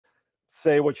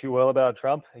Say what you will about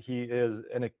Trump, he is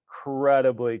an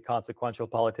incredibly consequential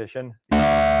politician.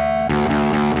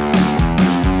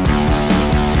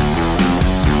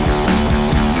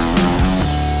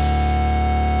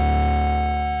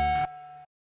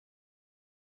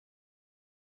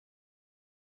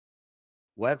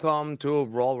 Welcome to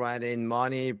Roll Right In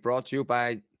Money, brought to you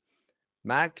by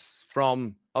Max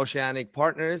from Oceanic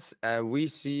Partners, a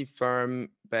VC firm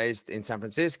based in San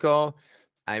Francisco.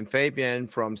 I'm Fabian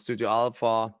from Studio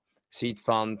Alpha, seed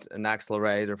fund, an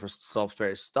accelerator for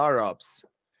software startups.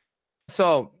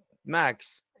 So,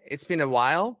 Max, it's been a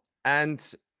while, and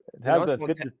It has been.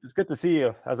 It's good to see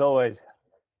you, as always.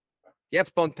 Yeah,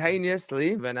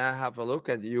 spontaneously, when I have a look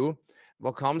at you,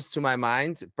 what comes to my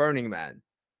mind? Burning Man.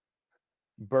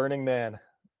 Burning Man,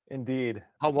 indeed.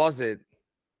 How was it?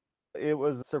 It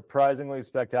was surprisingly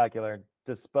spectacular,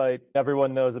 despite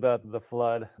everyone knows about the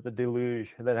flood, the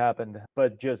deluge that happened.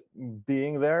 But just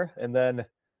being there and then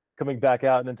coming back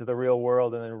out into the real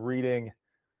world and then reading,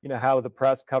 how the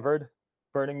press covered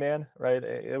Burning Man, right?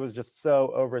 It was just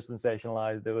so over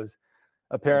sensationalized. It was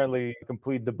apparently a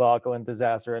complete debacle and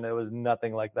disaster, and it was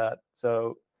nothing like that.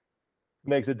 So it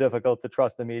makes it difficult to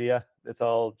trust the media. It's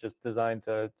all just designed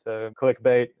to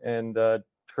clickbait and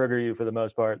trigger you for the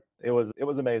most part. It was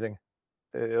amazing.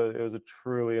 It was a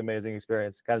truly amazing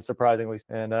experience, kind of surprisingly.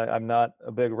 And I'm not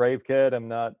a big rave kid. I'm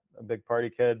not a big party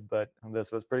kid, but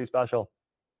this was pretty special.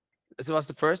 So was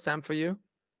the first time for you?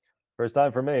 First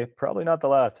time for me, probably not the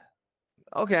last.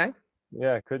 Okay.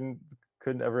 Yeah, couldn't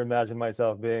ever imagine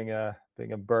myself being a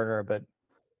burner, but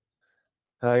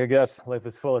I guess life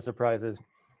is full of surprises.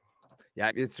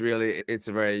 Yeah, it's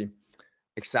a very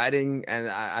exciting and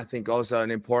I think also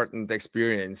an important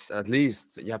experience. At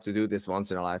least you have to do this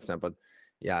once in a lifetime. But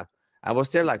yeah, I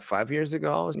was there like 5 years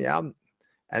ago. Yeah,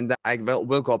 and I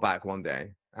will go back one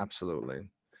day. Absolutely.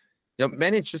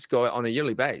 Many just go on a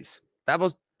yearly base. That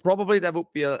would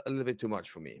be a little bit too much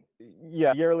for me.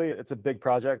 Yeah, yearly, it's a big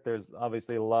project. There's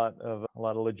obviously a lot of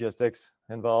logistics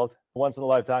involved. Once in a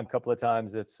lifetime, couple of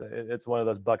times, it's one of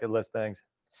those bucket list things.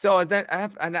 So then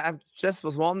I just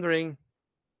was wondering,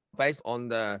 based on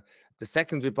the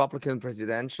second Republican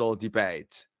presidential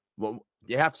debate, well,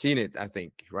 you have seen it, I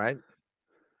think, right?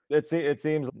 It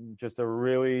seems just a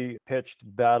really pitched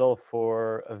battle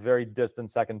for a very distant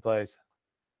second place.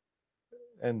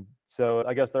 And so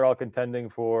I guess they're all contending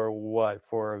for what?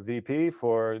 For a VP,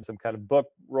 for some kind of book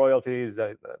royalties.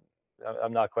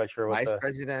 I'm not quite sure Vice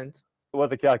president. What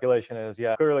the calculation is.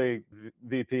 Yeah, clearly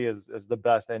VP is the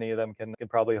best any of them can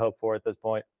probably hope for at this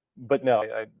point. But no,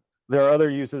 there are other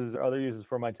uses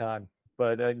for my time.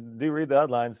 But I do read the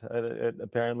headlines. It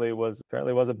apparently was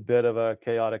a bit of a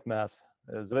chaotic mess.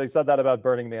 They said that about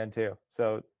Burning Man too.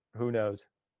 So who knows?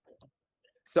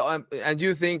 So and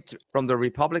you think from the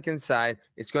Republican side,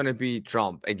 it's going to be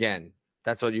Trump again?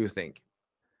 That's what you think?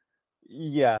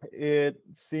 Yeah, it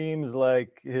seems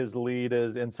like his lead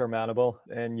is insurmountable,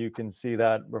 and you can see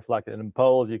that reflected in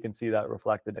polls. You can see that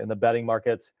reflected in the betting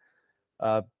markets.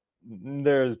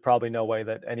 There's probably no way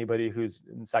that anybody who's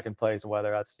in second place,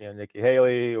 whether that's Nikki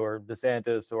Haley or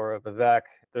DeSantis or Vivek,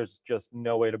 there's just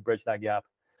no way to bridge that gap.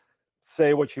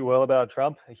 Say what you will about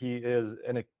Trump, he is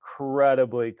an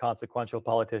incredibly consequential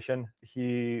politician.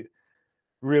 He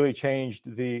really changed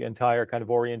the entire kind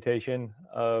of orientation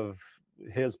of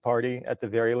his party at the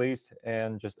very least,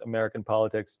 and just American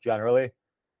politics generally.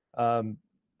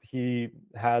 He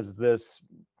has this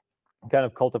kind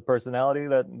of cult of personality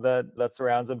that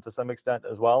surrounds him to some extent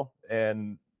as well,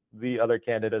 and the other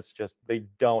candidates they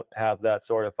don't have that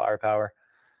sort of firepower,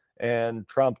 and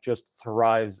Trump just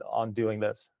thrives on doing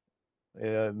this.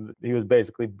 He was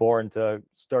basically born to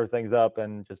stir things up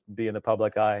and just be in the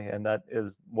public eye, and that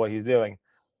is what he's doing.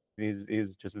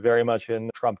 He's just very much in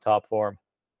Trump top form.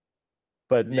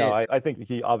 But no, I think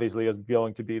he obviously is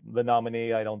going to be the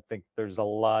nominee. I don't think there's a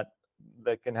lot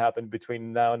that can happen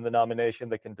between now and the nomination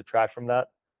that can detract from that.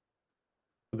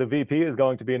 The VP is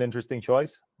going to be an interesting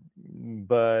choice,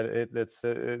 but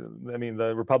I mean,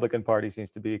 the Republican Party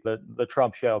seems to be the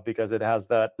Trump show because it has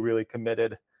that really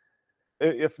committed,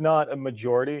 if not a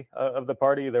majority of the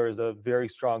party, there is a very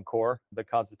strong core that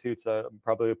constitutes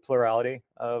probably a plurality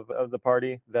of the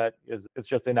party that it's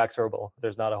just inexorable.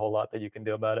 There's not a whole lot that you can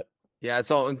do about it. Yeah,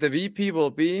 so the VP will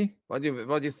be, what do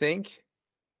you think?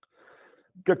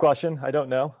 Good question. I don't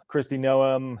know. Kristi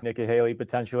Noem, Nikki Haley,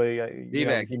 potentially.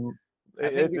 Vivek. I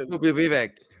think it will be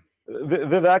Vivek.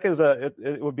 Vivek is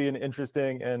it would be an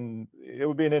interesting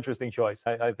choice.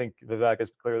 I think Vivek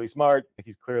is clearly smart.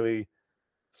 He's clearly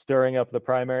stirring up the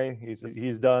primary.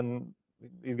 He's gotten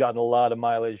a lot of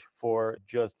mileage for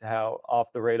just how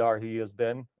off the radar he has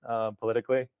been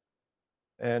politically.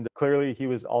 And clearly he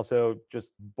was also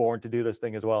just born to do this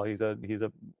thing as well. He's a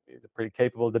pretty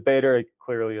capable debater. He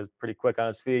clearly is pretty quick on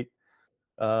his feet.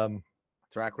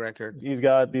 Track record. He's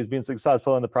been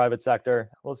successful in the private sector.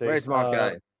 We'll see. Very smart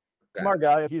guy. Smart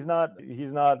guy. He's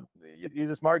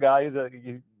a smart guy.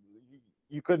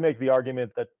 You could make the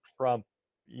argument that Trump,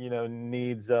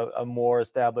 needs a more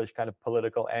established kind of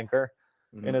political anchor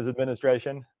in his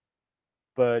administration.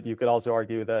 But you could also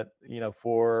argue that,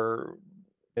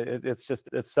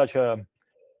 it's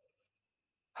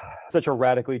such a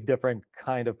radically different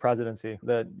kind of presidency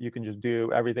that you can just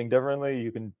do everything differently.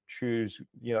 You can choose,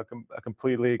 a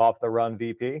completely off the run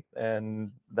VP,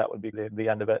 and that would be the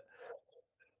end of it.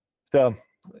 So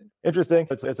interesting.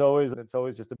 It's always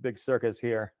just a big circus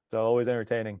here. So always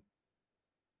entertaining.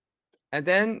 And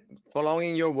then,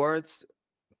 following your words,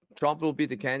 Trump will be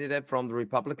the candidate from the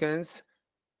Republicans.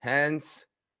 Hence,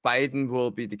 Biden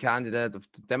will be the candidate of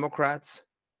the Democrats.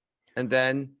 And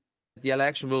then the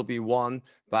election will be won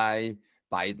by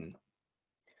Biden.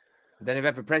 Then you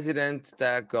have a president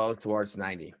that goes towards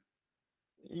 90.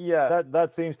 Yeah,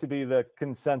 that seems to be the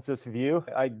consensus view.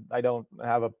 I don't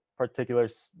have a particular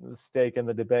stake in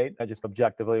the debate. I just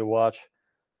objectively watch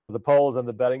the polls and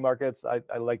the betting markets. I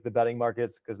like the betting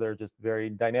markets because they're just very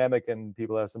dynamic and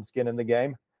people have some skin in the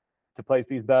game to place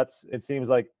these bets. It seems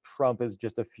like Trump is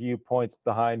just a few points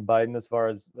behind Biden as far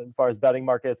as betting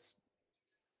markets.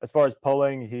 As far as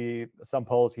polling, some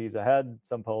polls he's ahead,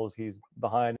 some polls he's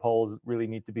behind. Polls really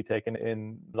need to be taken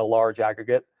in a large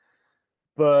aggregate.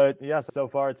 But yes, so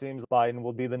far it seems Biden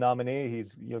will be the nominee.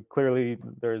 He's clearly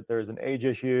there's an age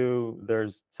issue.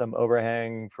 There's some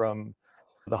overhang from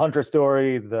the Hunter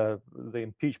story, the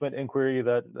impeachment inquiry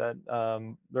that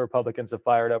the Republicans have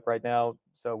fired up right now.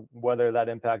 So whether that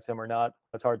impacts him or not,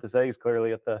 it's hard to say. He's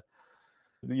clearly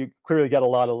you clearly get a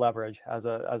lot of leverage as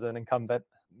an incumbent.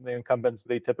 The incumbents,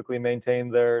 they typically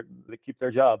they keep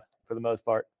their job for the most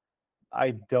part.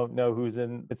 I don't know who's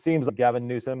in. It seems like Gavin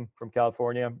Newsom from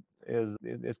California is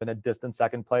in a distant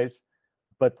second place.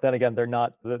 But then again, there's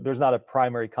not a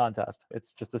primary contest.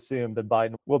 It's just assumed that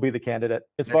Biden will be the candidate.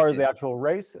 As far as the actual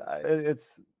race,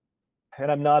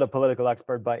 and I'm not a political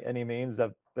expert by any means.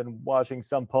 I've been watching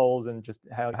some polls and just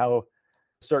how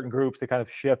certain groups, they kind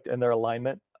of shift in their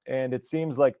alignment. And it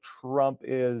seems like Trump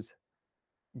is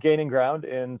gaining ground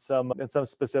in some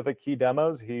specific key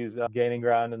demos. He's gaining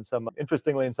ground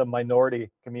interestingly, in some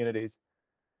minority communities.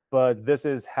 But this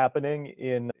is happening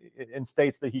in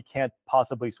states that he can't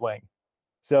possibly swing.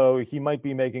 So he might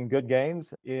be making good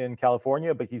gains in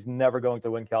California, but he's never going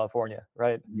to win California,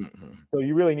 right? Mm-hmm. So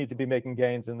you really need to be making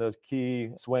gains in those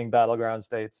key swing battleground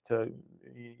states that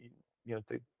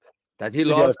he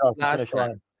lost last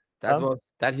time.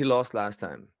 That he lost last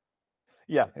time.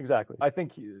 Yeah, exactly. I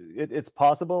think it's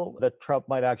possible that Trump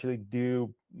might actually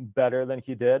do better than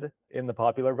he did in the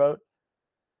popular vote.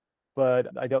 But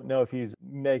I don't know if he's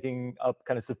making up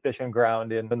kind of sufficient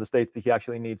ground in the states that he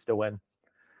actually needs to win.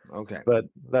 Okay. But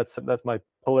that's my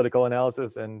political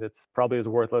analysis, and it's probably as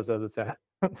worthless as it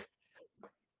sounds.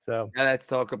 So let's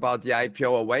talk about the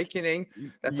IPO awakening.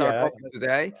 That's our topic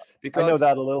today. Because I know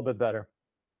that a little bit better.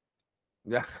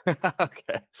 Yeah.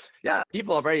 Okay. Yeah.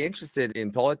 People are very interested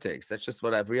in politics. That's just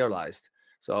what I've realized.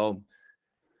 So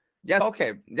yeah.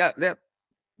 Okay. Yeah.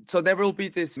 So there will be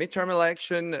this midterm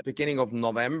election beginning of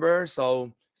November.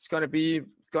 So it's gonna be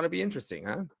interesting,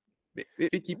 huh? We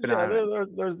keep an eye on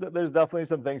it. There's definitely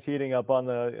some things heating up in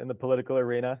the political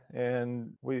arena,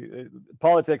 and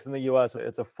politics in the U.S.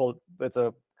 it's a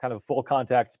kind of full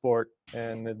contact sport,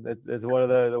 and it's one of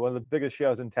the biggest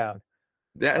shows in town.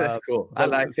 Yeah, that's cool. I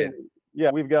like it. Yeah,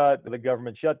 we've got the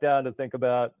government shutdown to think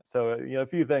about. So a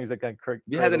few things that can.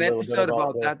 We had an episode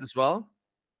about that as well.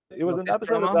 It was an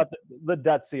episode about the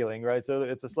debt ceiling, right? So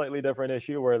it's a slightly different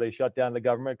issue where they shut down the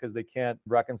government because they can't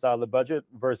reconcile the budget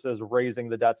versus raising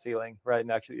the debt ceiling, right? And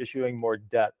actually issuing more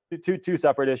debt. Two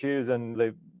separate issues,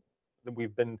 and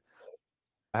we've been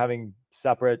having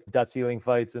separate debt ceiling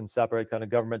fights and separate kind of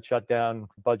government shutdown,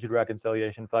 budget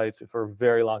reconciliation fights for a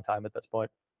very long time at this point.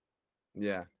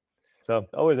 Yeah. So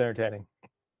always entertaining.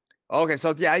 Okay,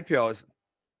 so the IPOs.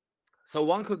 So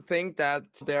one could think that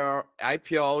there are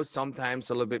IPOs sometimes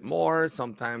a little bit more,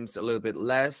 sometimes a little bit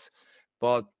less.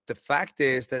 But the fact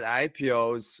is that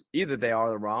IPOs, either they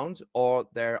are around or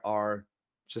they are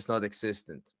just not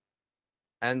existent.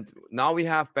 And now we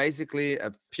have basically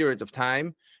a period of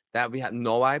time that we had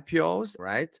no IPOs,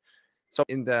 right? So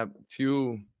in the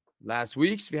few last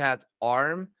weeks, we had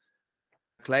ARM,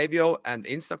 Klaviyo, and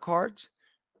Instacart.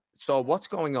 So what's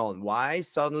going on? Why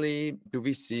suddenly do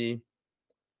we see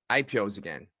IPOs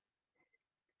again?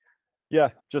 Yeah,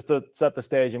 just to set the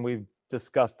stage, and we've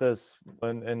discussed this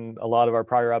in a lot of our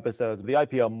prior episodes. The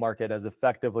IPO market has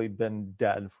effectively been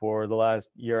dead for the last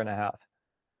year and a half.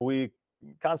 We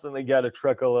constantly get a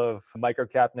trickle of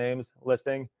microcap names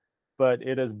listing, but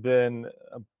it has been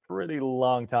a pretty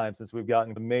long time since we've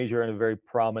gotten a major and a very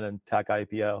prominent tech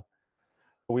IPO.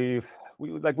 We've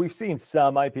seen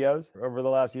some IPOs over the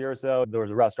last year or so. There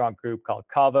was a restaurant group called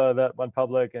Kava that went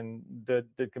public and did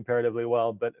comparatively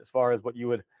well. But as far as what you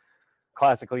would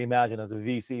classically imagine as a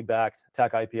VC-backed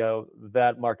tech IPO,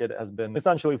 that market has been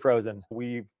essentially frozen.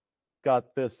 We've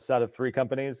got this set of 3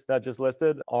 companies that just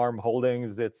listed. ARM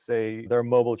Holdings, they're a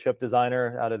mobile chip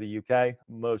designer out of the UK,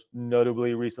 most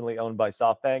notably recently owned by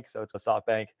SoftBank. So it's a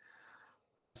SoftBank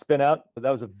spin out. That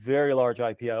was a very large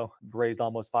IPO, raised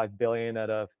almost 5 billion at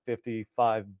a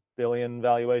 55 billion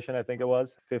valuation, I think it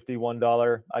was,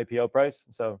 $51 IPO price.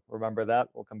 So remember that.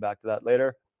 We'll come back to that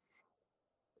later.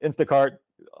 Instacart,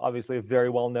 obviously a very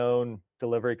well-known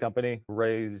delivery company,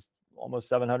 raised almost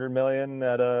 700 million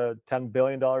at a $10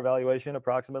 billion valuation,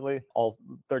 approximately. All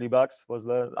 $30 was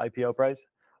the IPO price.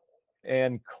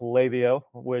 And Klaviyo,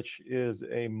 which is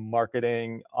a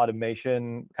marketing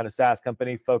automation kind of SaaS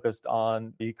company focused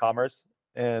on e-commerce.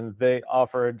 And they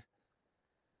offered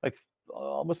like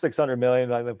almost 600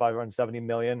 million, I think 570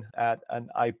 million at an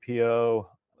IPO.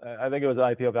 I think it was an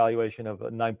IPO valuation of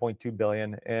 9.2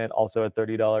 billion and also at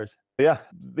 $30. But yeah,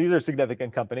 these are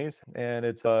significant companies, and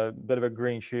it's a bit of a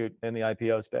green shoot in the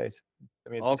IPO space. I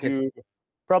mean, it's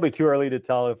probably too early to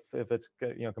tell if it's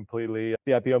completely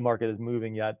the IPO market is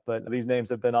moving yet, but these names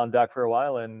have been on deck for a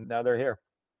while and now they're here.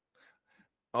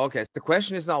 Okay, the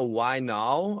question is now why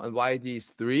now and why these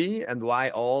 3 and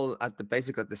why all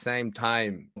basically at the same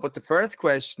time. But the first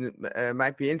question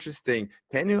might be interesting.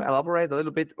 Can you elaborate a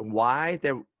little bit why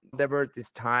there were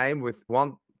this time with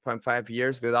 1.5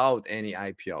 years without any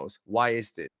IPOs? Why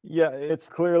is this? Yeah, it's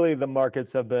clearly the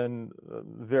markets have been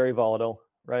very volatile,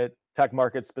 right? Tech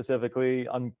markets specifically,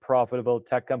 unprofitable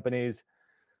tech companies,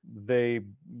 they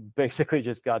basically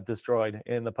just got destroyed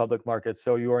in the public markets.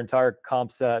 So your entire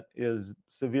comp set is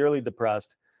severely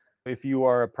depressed. If you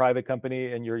are a private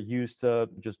company and you're used to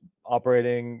just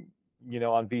operating,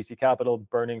 on VC capital,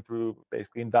 burning through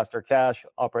basically investor cash,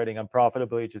 operating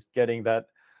unprofitably, just getting that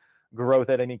growth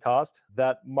at any cost,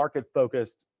 that market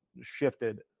focus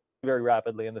shifted very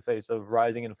rapidly in the face of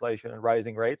rising inflation and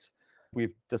rising rates.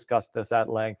 We've discussed this at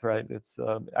length, right? It's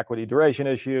an equity duration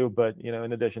issue, but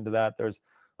in addition to that, there's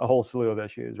a whole slew of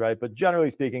issues, right? But generally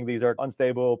speaking, these are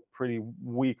unstable, pretty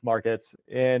weak markets.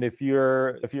 And if you're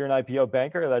an IPO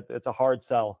banker, it's a hard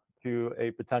sell to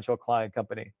a potential client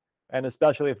company. And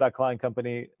especially if that client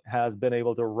company has been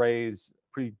able to raise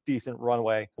pretty decent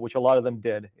runway, which a lot of them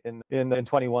did in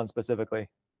 21 specifically.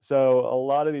 So a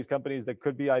lot of these companies that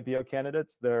could be IPO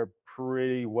candidates, they're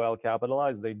pretty well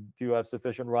capitalized. They do have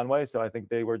sufficient runway. So I think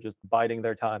they were just biding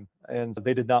their time. And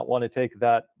they did not want to take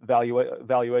that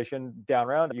valuation down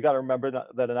round. You got to remember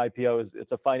that an IPO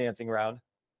it's a financing round,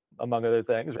 among other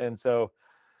things. And so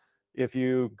if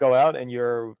you go out and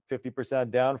you're 50%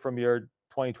 down from your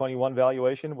 2021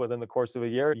 valuation within the course of a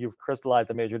year, you've crystallized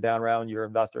a major down round. Your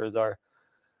investors are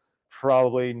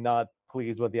probably not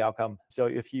pleased with the outcome. So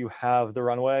if you have the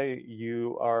runway,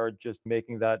 you are just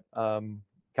making that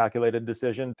calculated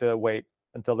decision to wait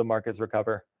until the markets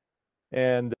recover.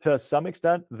 And to some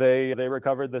extent, they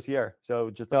recovered this year. So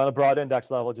just on a broad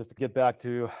index level, just to get back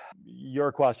to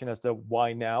your question as to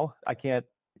why now, I can't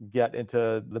get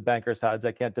into the bankers' heads.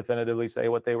 I can't definitively say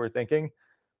what they were thinking.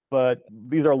 But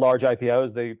these are large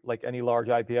IPOs. They, like any large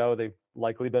IPO, they've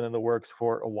likely been in the works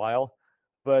for a while.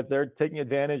 But they're taking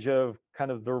advantage of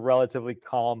kind of the relatively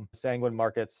calm, sanguine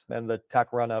markets and the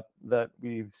tech run-up that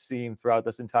we've seen throughout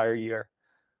this entire year,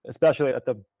 especially at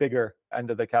the bigger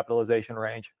end of the capitalization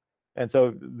range. And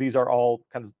so these are all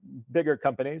kind of bigger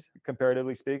companies,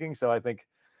 comparatively speaking. So I think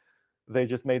they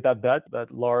just made that bet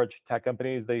that large tech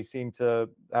companies, they seem to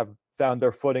have found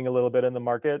their footing a little bit in the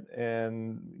market.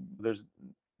 And there's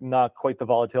not quite the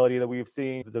volatility that we've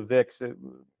seen. The VIX,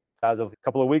 as of a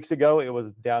couple of weeks ago, it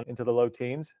was down into the low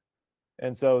teens.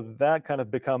 And so that kind of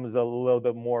becomes a little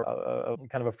bit more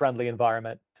kind of a friendly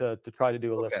environment to try to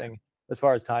do a listing as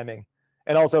far as timing.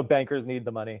 And also bankers need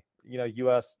the money.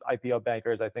 US IPO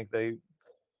bankers, I think they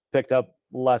picked up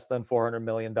less than $400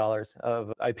 million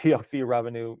of IPO fee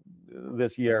revenue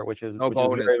this year, which is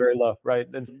very, very low, right?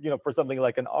 And for something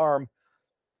like an ARM,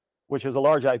 which is a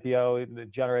large IPO,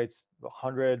 it generates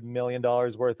 $100 million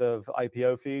worth of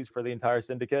IPO fees for the entire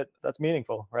syndicate. That's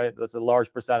meaningful, right? That's a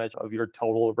large percentage of your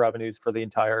total revenues for the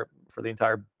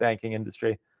entire banking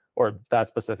industry, or that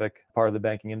specific part of the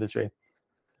banking industry.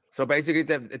 So basically,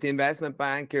 the investment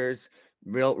bankers,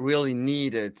 really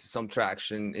needed some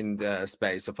traction in the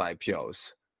space of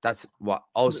IPOs. That's what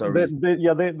also a reason.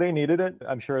 Yeah, they needed it.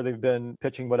 I'm sure they've been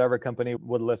pitching whatever company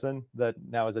would listen. That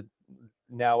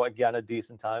now again a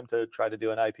decent time to try to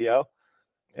do an IPO,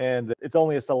 and it's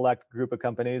only a select group of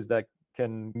companies that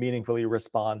can meaningfully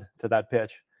respond to that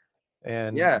pitch,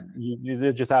 and Yeah.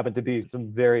 it just happened to be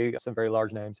some very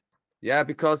large names. Yeah,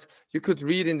 because you could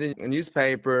read in the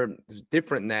newspaper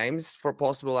different names for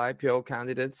possible IPO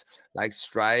candidates like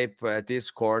Stripe,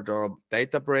 Discord, or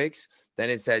Databricks. Then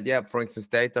it said, yeah, for instance,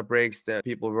 Databricks, the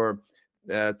people were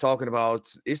talking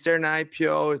about, is there an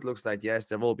IPO? It looks like, yes,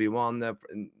 there will be one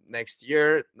next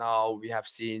year. Now we have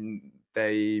seen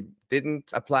they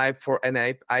didn't apply for an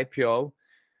IPO.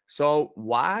 So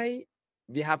why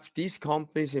we have these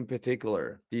companies in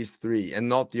particular, these three, and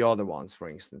not the other ones, for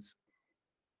instance?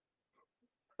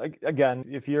 Again,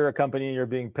 if you're a company, you're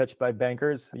being pitched by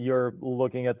bankers, you're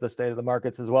looking at the state of the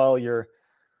markets as well. You're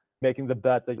making the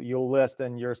bet that you'll list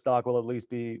and your stock will at least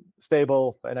be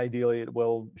stable, and ideally it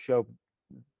will show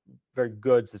very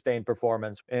good sustained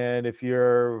performance. And if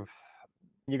you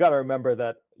got to remember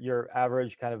that your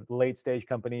average kind of late stage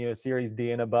company, a Series D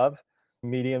and above,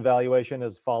 median valuation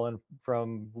has fallen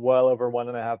from well over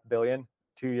 1.5 billion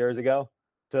 2 years ago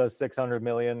to 600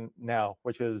 million now,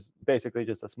 which is basically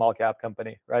just a small cap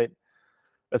company, right?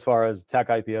 As far as tech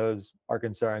IPOs are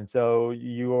concerned. So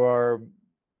you're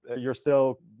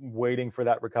still waiting for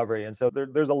that recovery. And so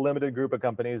there's a limited group of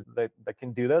companies that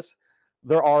can do this.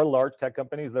 There are large tech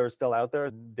companies that are still out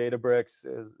there. Databricks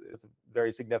is a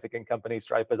very significant company.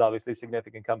 Stripe is obviously a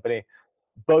significant company.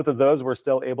 Both of those were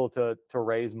still able to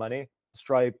raise money.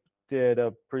 Stripe did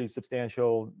a pretty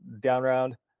substantial down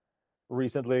round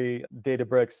recently.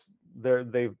 Databricks,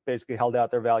 they've basically held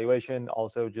out their valuation,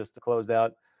 also just closed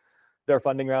out their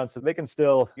funding round, so they can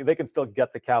still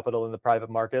get the capital in the private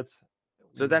markets.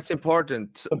 So that's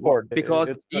important. Because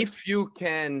if you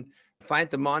can find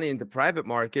the money in the private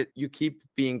market, you keep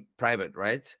being private,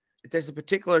 right? There's a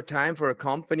particular time for a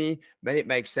company when it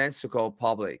makes sense to go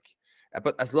public.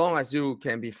 But as long as you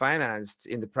can be financed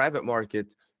in the private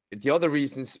market, the other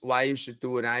reasons why you should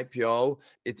do an IPO,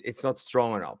 it's not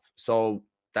strong enough. So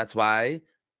that's why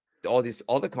all these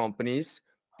other companies,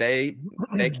 they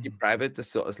keep private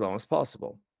as long as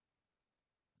possible.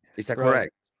 Is that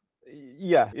correct?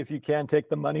 Yeah, if you can take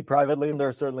the money privately, there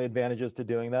are certainly advantages to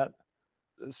doing that.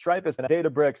 Stripe is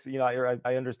Databricks,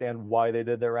 I understand why they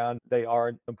did their round. They are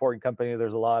an important company.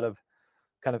 There's a lot of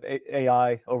kind of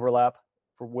AI overlap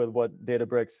with what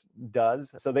Databricks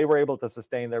does. So they were able to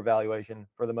sustain their valuation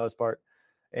for the most part.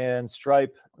 And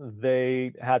Stripe,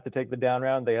 they had to take the down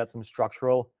round. They had some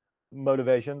structural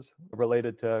motivations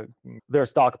related to their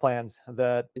stock plans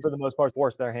that for the most part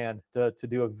forced their hand to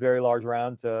do a very large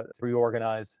round to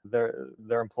reorganize their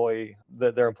employee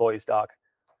stock.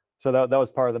 So that was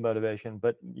part of the motivation.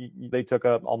 But they took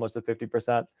up almost a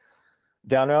 50%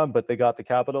 down round, but they got the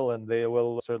capital and they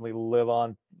will certainly live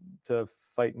on to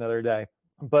fight another day.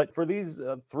 But for these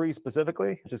three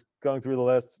specifically, just going through the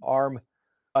list, ARM,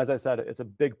 as I said, it's a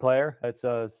big player. It's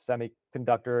a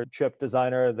semiconductor chip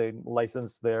designer. They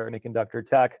license their semiconductor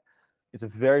tech. It's a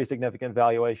very significant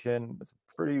valuation. It's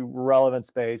a pretty relevant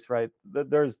space, right?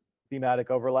 There's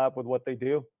thematic overlap with what they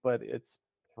do, but it's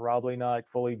probably not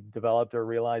fully developed or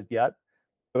realized yet.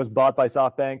 It was bought by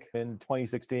SoftBank in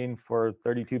 2016 for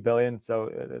 32 billion. So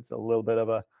it's a little bit of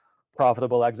a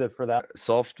profitable exit for that.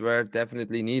 Software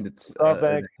definitely needed.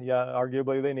 SoftBank, yeah,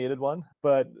 arguably they needed one,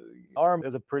 but ARM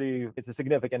is it's a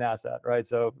significant asset, right?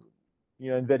 So,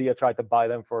 NVIDIA tried to buy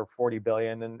them for 40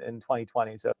 billion in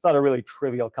 2020. So it's not a really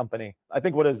trivial company. I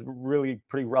think what is really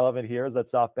pretty relevant here is that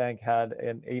SoftBank had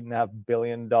an $8.5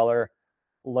 billion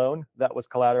loan that was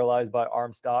collateralized by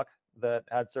ARM stock that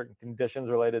had certain conditions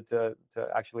related to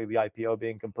actually the IPO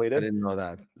being completed. I didn't know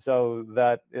that. So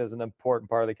that is an important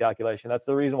part of the calculation. That's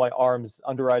the reason why ARM's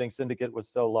underwriting syndicate was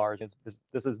so large.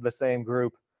 This is the same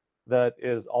group that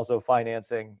is also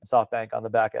financing SoftBank on the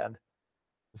back end.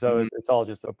 So it's all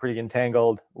just a pretty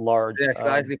entangled, large. So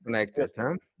slightly connected,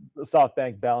 huh?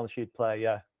 SoftBank balance sheet play,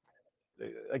 yeah.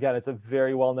 Again, it's a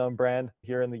very well-known brand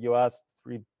here in the US,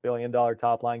 $3 billion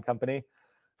top line company.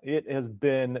 It has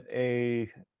been a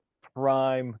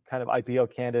prime kind of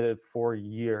IPO candidate for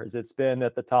years. It's been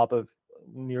at the top of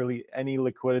nearly any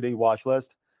liquidity watch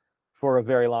list for a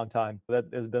very long time. That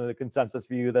has been the consensus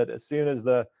view that as soon as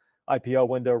the IPO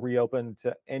window reopened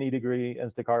to any degree,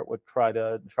 Instacart would try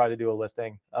to do a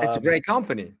listing. It's a great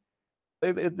company.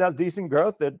 It has decent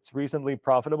growth. It's recently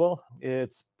profitable.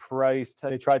 It's priced.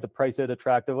 They tried to price it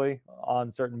attractively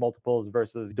on certain multiples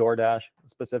versus DoorDash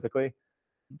specifically.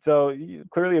 So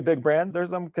clearly a big brand.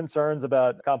 There's some concerns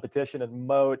about competition and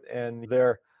moat and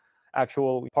their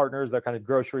actual partners, their kind of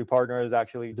grocery partners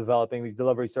actually developing these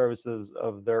delivery services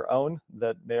of their own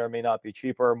that may or may not be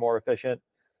cheaper or more efficient.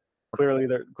 Clearly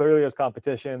there's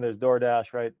competition. There's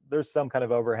DoorDash, right? There's some kind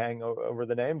of overhang over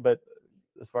the name, but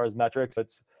as far as metrics,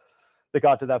 they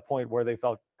got to that point where they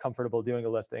felt comfortable doing a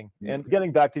listing. And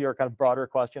getting back to your kind of broader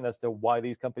question as to why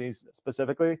these companies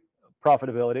specifically,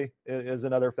 profitability is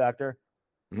another factor.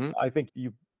 Mhm. I think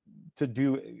to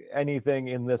do anything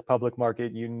in this public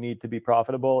market, you need to be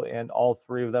profitable, and all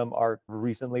three of them are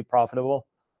recently profitable.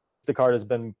 Instacart has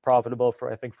been profitable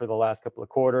for, I think, for the last couple of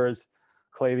quarters.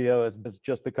 Klaviyo has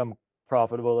just become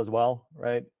profitable as well,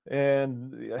 right?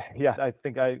 And yeah, I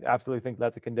absolutely think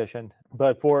that's a condition.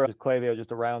 But for Klaviyo, just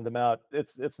to round them out,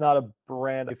 it's not a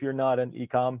brand. If you're not an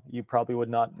e-com, you probably would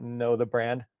not know the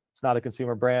brand. It's not a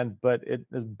consumer brand, but it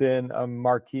has been a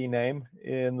marquee name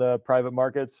in the private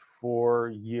markets for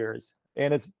years.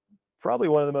 And it's probably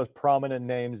one of the most prominent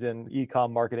names in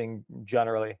e-com marketing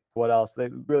generally. What else? They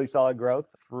really solid growth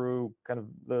through kind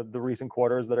of the recent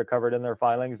quarters that are covered in their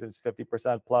filings. It's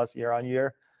 50% plus year on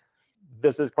year.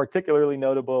 This is particularly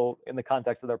notable in the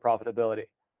context of their profitability.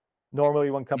 Normally,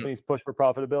 when companies push for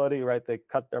profitability, right, they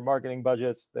cut their marketing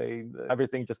budgets,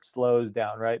 everything just slows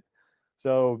down, right?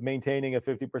 So maintaining a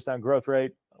 50% growth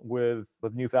rate with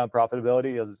newfound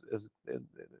profitability is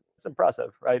it's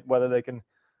impressive, right? Whether they can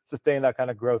sustain that kind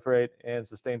of growth rate and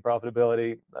sustain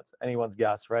profitability, that's anyone's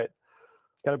guess, right?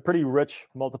 Kind of pretty rich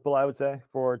multiple, I would say,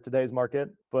 for today's market,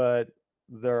 but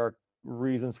there are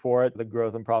reasons for it, the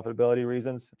growth and profitability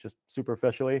reasons, just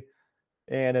superficially,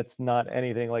 and it's not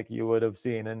anything like you would have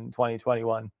seen in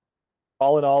 2021.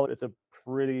 All in all, it's a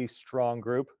pretty strong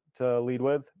group to lead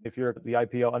with. If you're the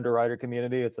IPO underwriter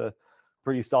community, it's a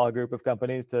pretty solid group of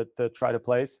companies to try to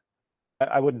place.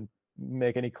 I wouldn't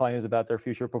make any claims about their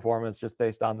future performance just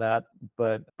based on that,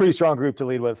 but pretty strong group to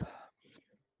lead with.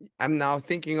 I'm now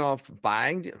thinking of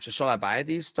buying. Shall I buy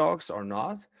these stocks or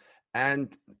not?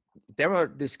 And there are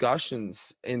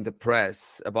discussions in the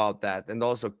press about that, and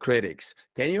also critics.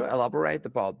 Can you elaborate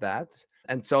about that?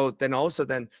 And so then also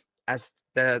then, as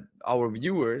our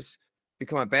viewers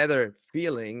become a better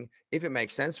feeling if it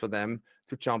makes sense for them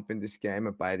to jump in this game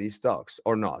and buy these stocks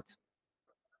or not.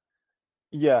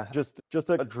 Yeah, just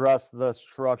to address the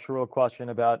structural question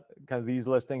about kind of these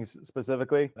listings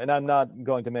specifically, and I'm not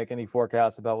going to make any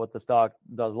forecast about what the stock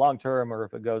does long term or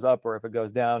if it goes up or if it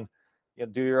goes down. You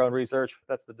know, do your own research.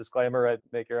 That's the disclaimer, right?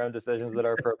 Make your own decisions that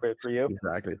are appropriate for you.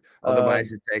 Exactly. Um,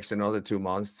 Otherwise, it takes another 2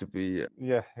 months to be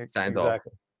yeah, signed off.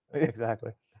 exactly.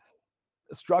 Exactly.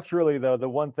 Structurally, though, the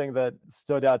one thing that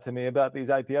stood out to me about these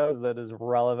IPOs that is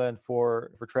relevant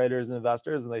for traders and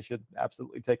investors, and they should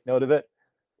absolutely take note of it,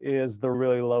 is the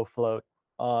really low float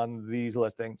on these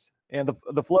listings. And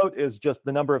the float is just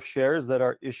the number of shares that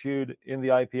are issued in the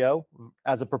IPO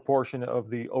as a proportion of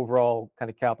the overall kind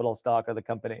of capital stock of the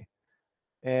company.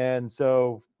 And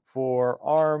so for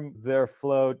ARM, their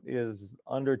float is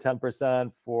under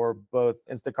 10%. For both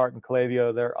Instacart and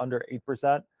Klaviyo, they're under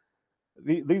 8%.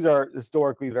 These are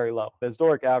historically very low. The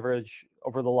historic average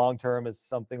over the long term is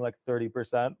something like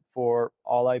 30% for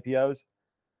all IPOs.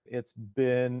 It's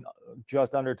been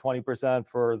just under 20%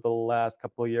 for the last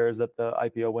couple of years that the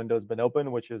IPO window has been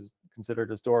open, which is considered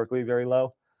historically very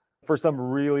low. For some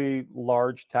really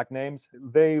large tech names,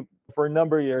 for a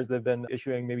number of years, they've been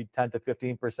issuing maybe 10 to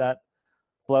 15%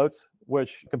 floats,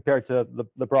 which compared to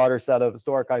the broader set of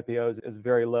historic IPOs is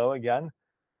very low again.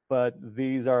 But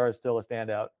these are still a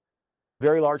standout.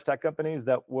 Very large tech companies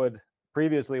that would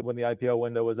previously, when the IPO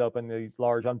window was open, these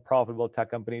large unprofitable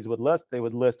tech companies would list. They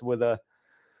would list with a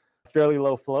fairly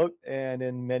low float, and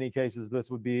in many cases, this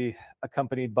would be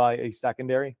accompanied by a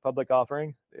secondary public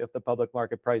offering if the public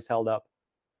market price held up.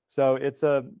 So it's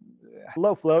a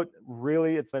low float.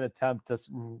 Really, it's an attempt to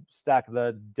stack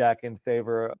the deck in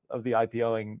favor of the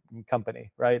IPOing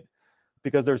company, right?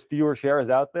 Because there's fewer shares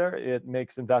out there, it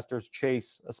makes investors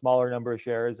chase a smaller number of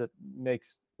shares. It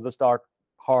makes the stock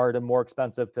hard and more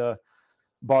expensive to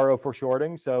borrow for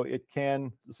shorting, so it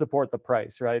can support the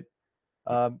price, right?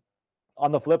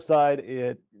 On the flip side,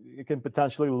 it can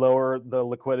potentially lower the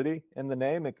liquidity in the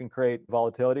name. It can create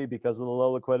volatility because of the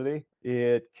low liquidity.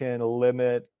 It can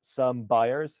limit some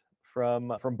buyers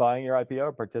from buying your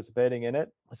IPO, participating in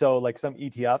it. So like some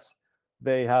ETFs,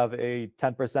 they have a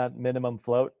 10% minimum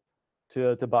float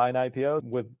to buy an IPO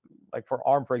with, like for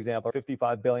ARM, for example, a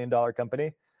 $55 billion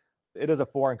company. It is a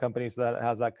foreign company, so that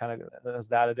has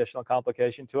that additional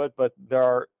complication to it. But there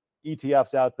are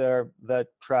ETFs out there that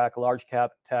track large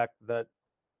cap tech that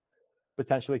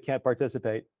potentially can't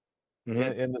participate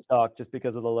Mhm. in the stock just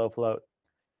because of the low float.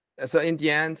 So in the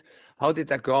end, how did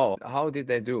that go? How did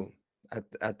they do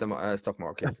at the stock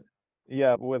market?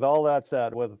 Yeah, with all that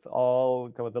said, with the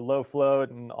low float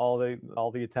and all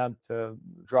the attempt to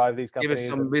drive these Give us companies,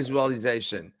 some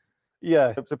visualization.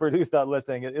 yeah, to produce that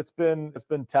listing, it's been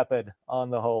tepid on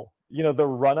the whole. The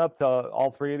run up to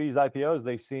all three of these IPOs,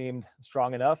 they seemed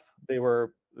strong enough. They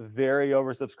were very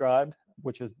oversubscribed,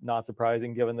 which is not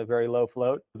surprising given the very low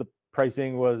float. The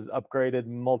pricing was upgraded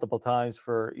multiple times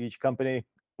for each company.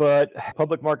 But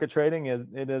public market trading,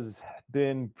 it has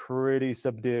been pretty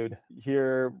subdued.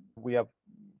 Here we have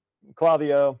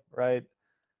Clavio, right?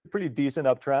 Pretty decent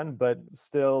uptrend, but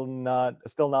still not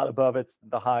above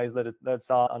the highs that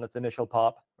saw on its initial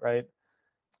pop, right?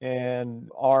 And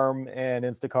ARM and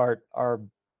Instacart are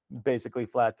basically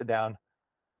flat to down.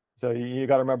 So you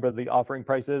got to remember the offering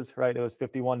prices, right? It was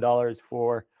 $51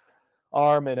 for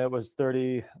ARM and it was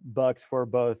 $30 for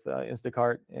both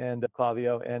Instacart and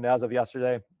Clavio. And as of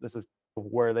yesterday, this is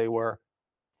where they were.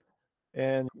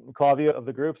 And Clavio of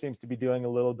the group seems to be doing a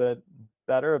little bit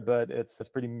better, but it's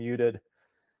pretty muted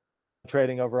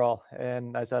trading overall.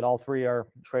 And I said all three are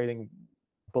trading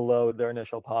below their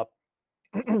initial pop.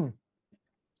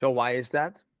 So why is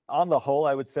that? On the whole,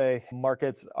 I would say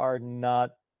markets are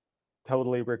not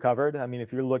totally recovered. I mean,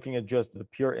 if you're looking at just the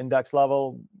pure index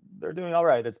level, they're doing all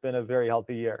right. It's been a very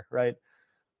healthy year, right?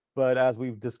 But as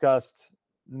we've discussed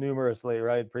numerously,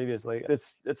 right, previously,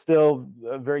 it's still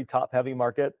a very top heavy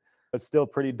market. It's still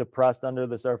pretty depressed under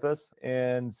the surface.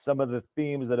 And some of the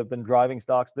themes that have been driving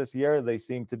stocks this year, they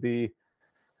seem to be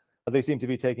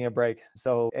taking a break.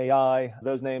 So AI,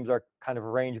 those names are kind of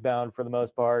range bound for the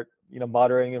most part.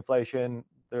 Moderating inflation.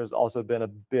 There's also been a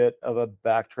bit of a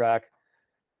backtrack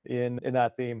in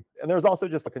that theme, and there's also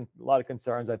just a lot of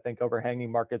concerns, I think,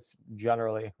 overhanging markets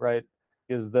generally. Right?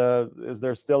 Is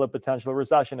there still a potential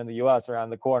recession in the U.S.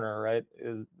 around the corner? Right?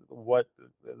 What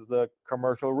is the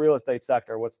commercial real estate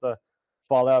sector? What's the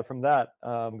fallout from that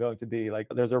going to be? Like,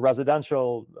 there's a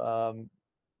residential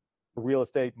real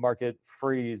estate market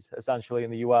freeze essentially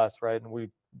in the US, right? And we've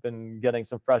been getting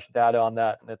some fresh data on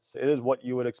that. And it is what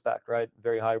you would expect, right?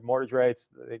 Very high mortgage rates.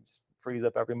 They just freeze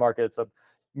up every market. It's a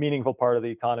meaningful part of the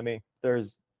economy.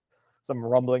 There's some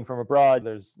rumbling from abroad.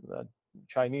 There's a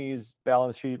Chinese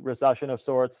balance sheet recession of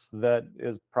sorts that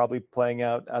is probably playing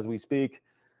out as we speak.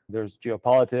 There's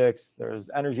geopolitics, there's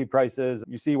energy prices.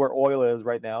 You see where oil is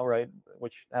right now, right?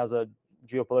 Which has a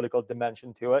geopolitical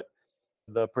dimension to it.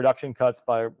 The production cuts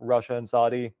by Russia and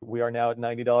Saudi, we are now at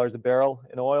 $90 a barrel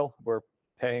in oil. We're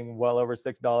paying well over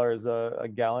 $6 a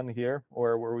gallon here,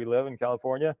 or where we live in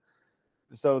California.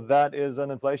 So that is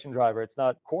an inflation driver. It's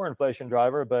not core inflation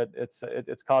driver, but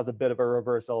it's caused a bit of a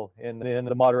reversal in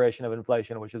the moderation of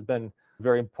inflation, which has been a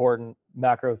very important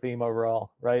macro theme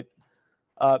overall, right?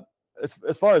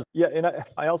 As far as, yeah, and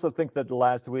I also think that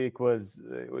last week was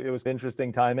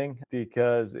interesting timing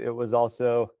because it was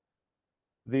also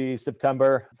the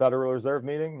September Federal Reserve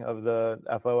meeting of the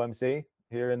FOMC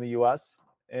here in the US.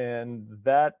 And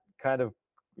that kind of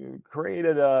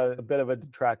created a bit of a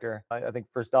detractor, I think,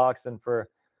 for stocks and for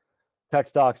tech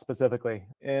stocks specifically.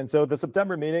 And so the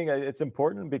September meeting, it's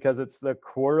important because it's the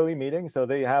quarterly meeting. So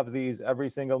they have these every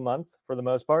single month for the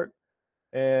most part.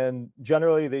 And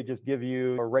generally, they just give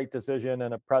you a rate decision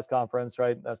and a press conference,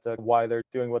 right, as to why they're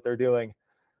doing what they're doing.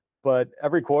 But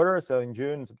every quarter, so in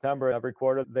June and September, every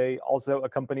quarter, they also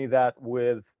accompany that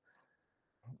with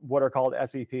what are called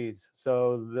SEPs.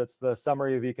 So that's the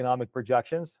summary of economic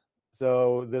projections.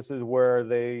 So this is where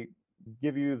they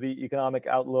give you the economic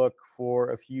outlook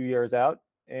for a few years out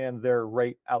and their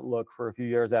rate outlook for a few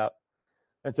years out.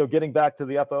 And so getting back to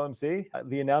the FOMC,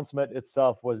 the announcement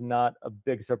itself was not a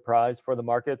big surprise for the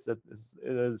markets. It is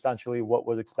essentially what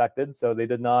was expected. So they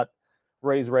did not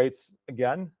raise rates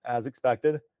again, as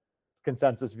expected.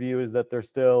 Consensus view is that there's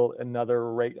still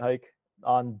another rate hike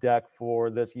on deck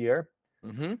for this year.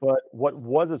 Mm-hmm. But what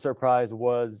was a surprise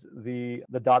was the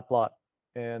dot plot.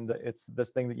 And it's this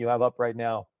thing that you have up right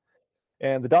now.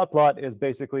 And the dot plot is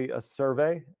basically a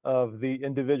survey of the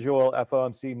individual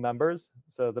FOMC members.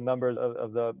 So the members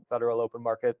of the Federal Open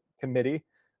Market Committee,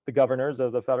 the governors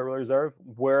of the Federal Reserve,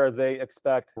 where they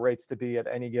expect rates to be at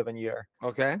any given year.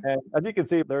 Okay. And as you can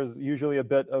see, there's usually a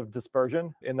bit of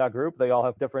dispersion in that group. They all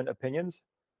have different opinions,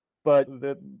 but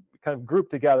the kind of grouped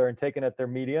together and taken at their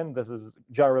median, this is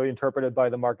generally interpreted by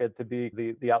the market to be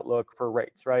the outlook for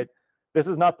rates, right? This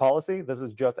is not policy. This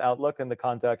is just outlook in the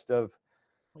context of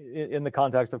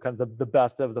kind of the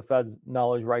best of the Fed's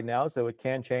knowledge right now. So it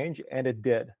can change, and it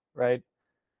did, right?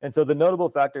 And so the notable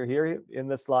factor here in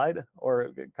this slide,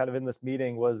 or kind of in this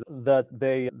meeting, was that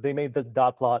they made the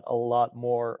dot plot a lot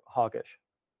more hawkish.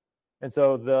 And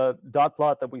so the dot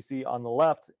plot that we see on the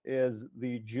left is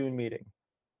the June meeting.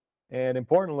 And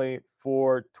importantly,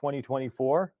 for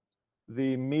 2024,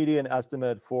 the median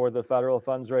estimate for the federal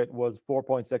funds rate was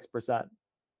 4.6%.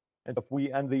 And so if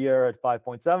we end the year at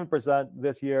 5.7%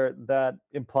 this year, that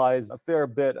implies a fair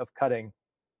bit of cutting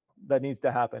that needs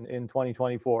to happen in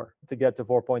 2024 to get to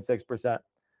 4.6%.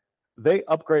 They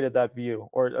upgraded that view,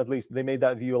 or at least they made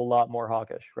that view a lot more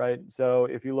hawkish, right? So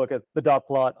if you look at the dot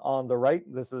plot on the right,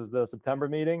 this is the September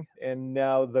meeting, and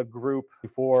now the group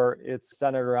before it's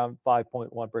centered around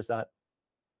 5.1%.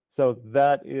 So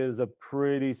that is a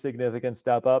pretty significant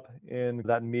step up in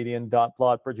that median dot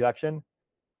plot projection.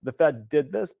 The Fed did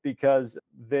this because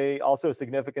they also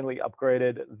significantly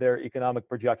upgraded their economic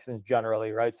projections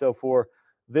generally, right? So for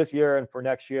this year and for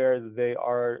next year, they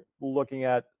are looking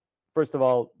at, first of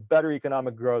all, better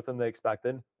economic growth than they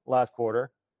expected last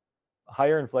quarter,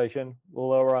 higher inflation,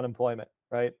 lower unemployment,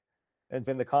 right? And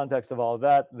in the context of all of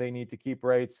that, they need to keep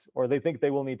rates, or they think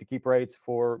they will need to keep rates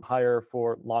for higher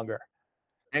for longer.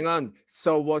 Hang on.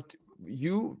 So what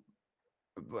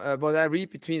I read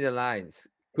between the lines,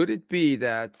 could it be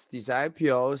that these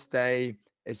IPOs, they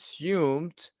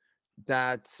assumed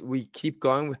that we keep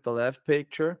going with the left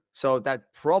picture, so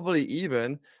that probably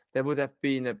even there would have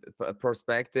been a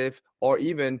perspective or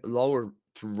even lower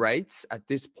rates at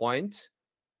this point,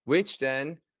 which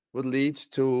then would lead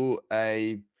to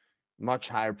a much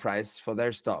higher price for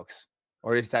their stocks?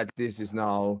 Or is that this is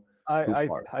now too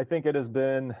far? I think it has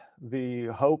been the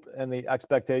hope and the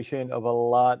expectation of a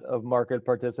lot of market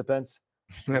participants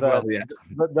Well, that yeah.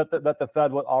 that the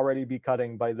Fed would already be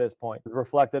cutting by this point. It's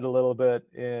reflected a little bit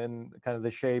in kind of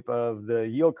the shape of the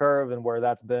yield curve and where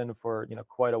that's been for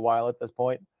quite a while at this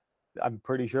point. I'm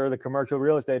pretty sure the commercial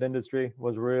real estate industry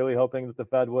was really hoping that the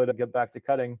Fed would get back to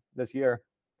cutting this year.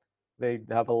 They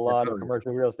have a lot of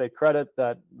commercial real estate credit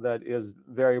that is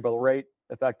variable rate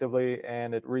effectively,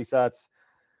 and it resets.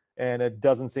 And it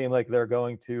doesn't seem like they're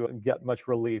going to get much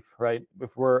relief, right?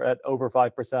 If we're at over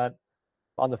 5%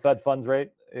 on the Fed funds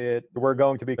rate, we're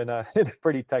going to be in a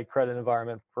pretty tight credit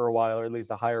environment for a while, or at least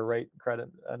a higher rate credit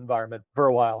environment for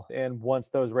a while. And once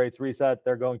those rates reset,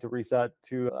 they're going to reset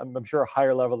to, I'm sure, a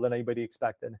higher level than anybody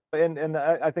expected. And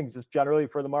I think just generally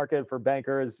for the market, for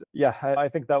bankers, yeah, I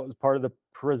think that was part of the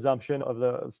presumption of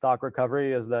the stock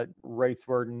recovery, is that rates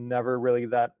were never really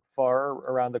that far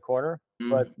around the corner.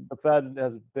 But the Fed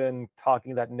has been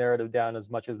talking that narrative down as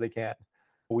much as they can.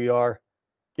 We are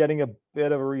getting a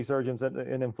bit of a resurgence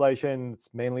in inflation. It's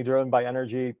mainly driven by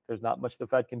energy. There's not much the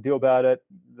Fed can do about it.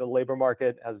 The labor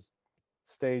market has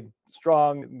stayed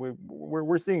strong.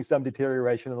 We're seeing some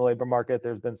deterioration in the labor market.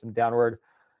 There's been some downward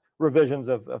revisions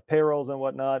of payrolls and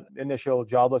whatnot. Initial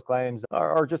jobless claims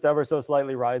are just ever so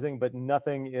slightly rising, but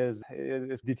nothing is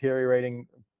deteriorating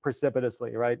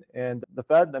precipitously, right? And the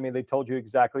Fed, I mean, they told you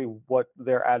exactly what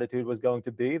their attitude was going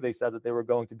to be. They said that they were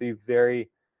going to be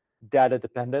very data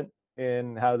dependent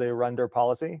in how they run their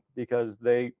policy, because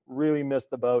they really missed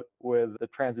the boat with the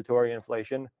transitory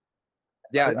inflation.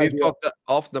 Yeah, we've talked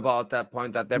often about that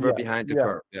point, that they were behind the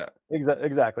curve. Yeah,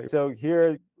 exactly. So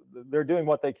here they're doing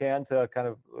what they can to kind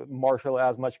of marshal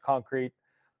as much concrete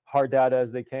hard data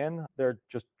as they can. They're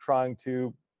just trying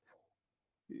to,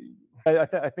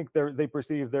 I think they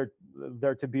perceive there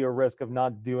to be a risk of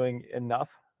not doing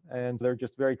enough. And they're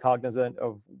just very cognizant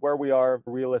of where we are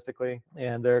realistically,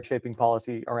 and they're shaping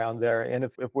policy around there. And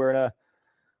if we're in a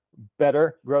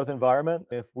better growth environment,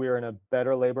 if we're in a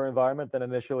better labor environment than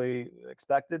initially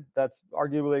expected, that's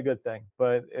arguably a good thing.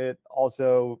 But it's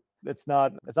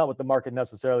not what the market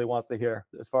necessarily wants to hear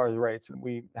as far as rates.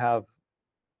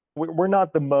 We're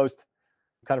not the most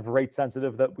kind of rate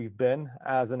sensitive that we've been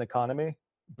as an economy,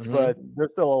 but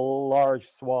there's still a large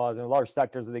swath and large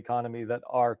sectors of the economy that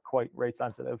are quite rate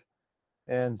sensitive.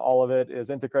 And all of it is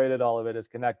integrated, all of it is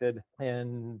connected,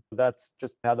 and that's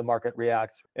just how the market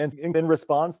reacts. And in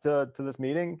response to this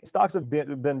meeting, stocks have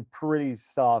been pretty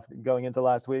soft going into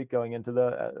last week, going into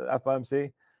the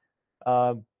FOMC,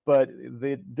 but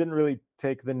they didn't really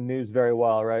take the news very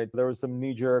well, right? There was some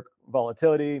knee-jerk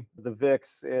volatility. The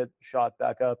VIX, it shot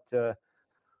back up to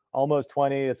almost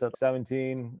 20. It's at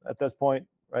 17 at this point,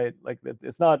 right? Like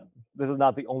this is not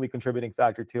the only contributing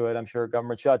factor to it. I'm sure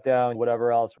government shutdown,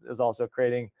 whatever else, is also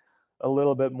creating a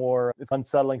little bit more, it's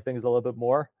unsettling things a little bit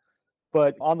more.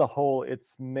 But on the whole,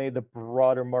 it's made it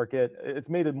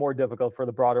more difficult for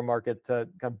the broader market to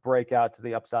kind of break out to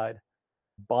the upside.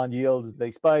 Bond yields, they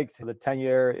spiked. The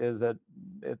 10-year is at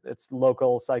its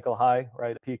local cycle high,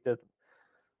 right? It peaked at,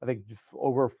 I think,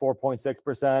 over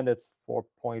 4.6%. It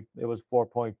was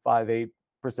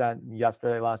 4.58%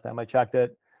 yesterday, last time I checked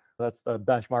it. That's the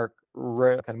benchmark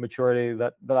kind of maturity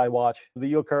that I watch. The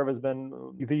yield curve has been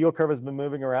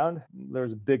moving around.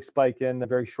 There's a big spike in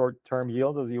very short-term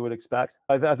yields, as you would expect.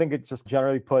 I think it just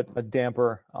generally put a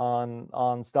damper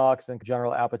on stocks and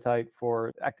general appetite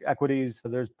for equities.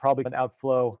 There's probably an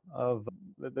outflow of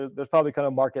there's probably kind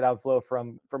of market outflow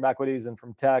from equities and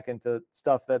from tech into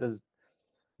stuff that has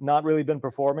not really been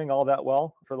performing all that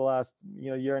well for the last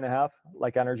year and a half,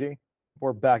 like energy.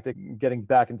 We're back to getting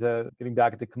back into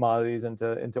commodities,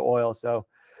 into oil. So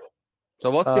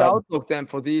what's the outlook then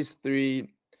for these three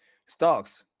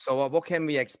stocks? So what can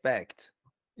we expect?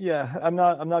 Yeah, I'm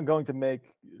not going to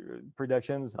make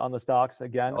predictions on the stocks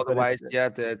again. Otherwise,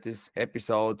 this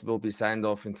episode will be signed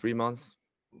off in 3 months.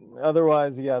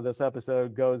 Otherwise, this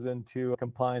episode goes into a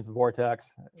compliance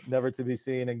vortex, never to be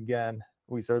seen again.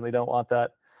 We certainly don't want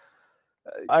that.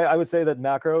 I would say that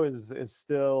macro is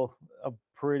still a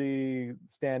pretty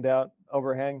standout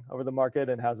overhang over the market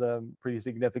and has a pretty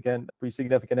significant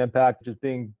impact. Just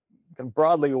being kind of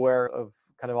broadly aware of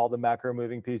kind of all the macro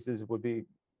moving pieces would be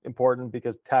important,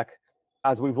 because tech,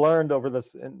 as we've learned over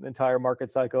this entire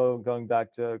market cycle, going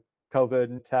back to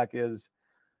COVID, tech is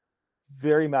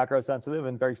very macro sensitive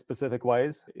in very specific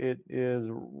ways. It is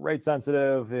rate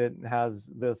sensitive. It has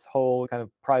this whole kind of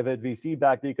private VC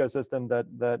backed ecosystem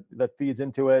that feeds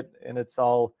into it, and it's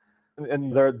all,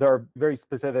 and there are very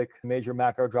specific major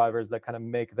macro drivers that kind of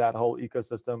make that whole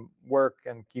ecosystem work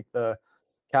and keep the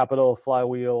capital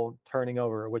flywheel turning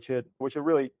over, which it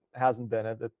really hasn't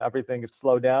been. Everything is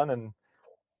slowed down, and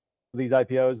these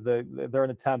IPOs, they're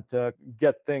an attempt to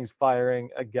get things firing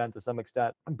again to some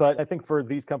extent. But I think for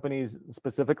these companies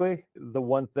specifically, the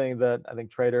one thing that I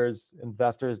think traders,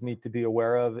 investors need to be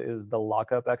aware of is the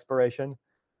lockup expiration,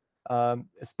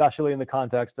 especially in the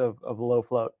context of low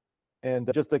float.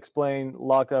 And just to explain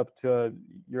lockup to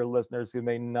your listeners who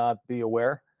may not be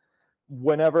aware,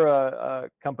 whenever a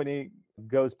company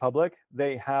goes public,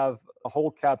 they have a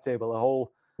whole cap table, a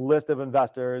whole list of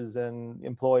investors and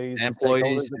employees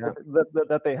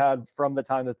that they had from the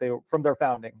time that from their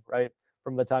founding, right?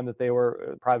 From the time that they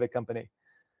were a private company.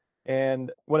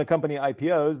 And when a company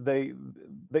IPOs, they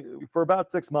for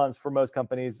about 6 months, for most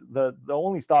companies, the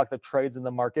only stock that trades in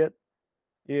the market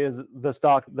is the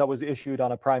stock that was issued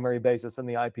on a primary basis in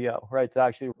the IPO, right? To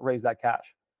actually raise that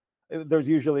cash. There's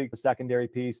usually a secondary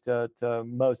piece to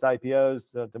most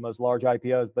IPOs, to most large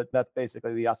IPOs, but that's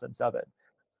basically the essence of it.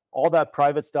 All that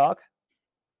private stock,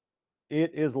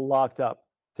 it is locked up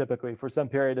typically for some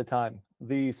period of time.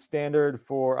 The standard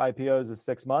for IPOs is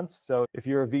 6 months. So if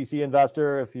you're a VC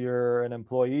investor, if you're an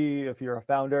employee, if you're a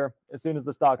founder, as soon as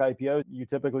the stock IPO, you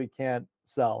typically can't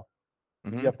sell.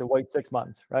 Mm-hmm. You have to wait 6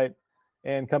 months, right?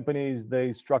 And companies,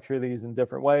 they structure these in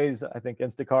different ways. I think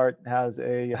Instacart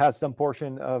has some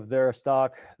portion of their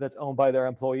stock that's owned by their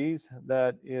employees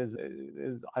that is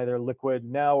either liquid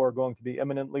now or going to be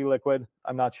imminently liquid.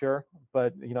 I'm not sure,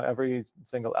 but every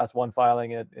single S1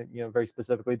 filing it very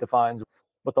specifically defines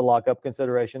what the lockup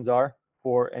considerations are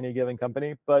for any given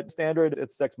company. But standard,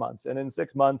 it's 6 months, and in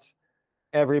 6 months,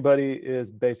 everybody is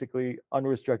basically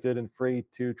unrestricted and free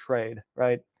to trade,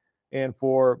 right? And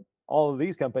for all of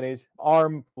these companies,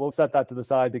 ARM will set that to the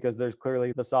side because there's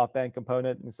clearly the SoftBank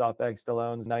component, and SoftBank still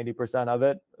owns 90% of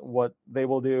it. What they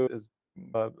will do is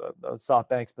a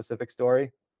SoftBank specific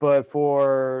story. But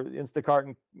for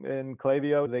Instacart and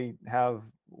Klaviyo, they have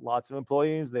lots of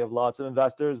employees, they have lots of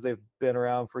investors, they've been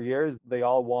around for years. They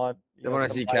all want to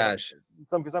see cash,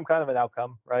 some kind of an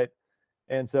outcome, right?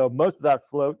 And so most of that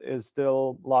float is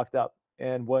still locked up.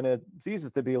 And when it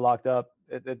ceases to be locked up,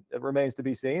 it remains to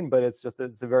be seen, but it's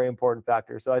a very important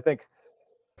factor. So I think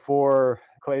for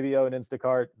Klaviyo and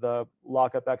Instacart, the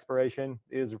lockup expiration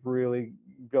is really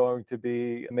going to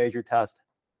be a major test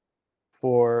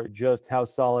for just how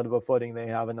solid of a footing they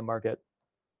have in the market.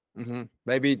 Mm-hmm.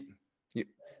 Maybe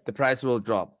the price will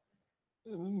drop.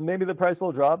 Maybe the price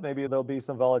will drop. Maybe there'll be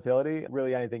some volatility.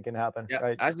 Really, anything can happen,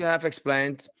 right? As you have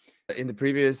explained in the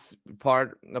previous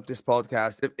part of this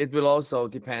podcast, it will also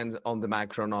depend on the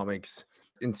macroeconomics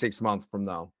in 6 months from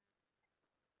now.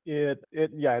 It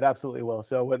absolutely will.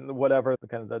 So whatever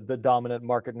the dominant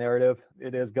market narrative,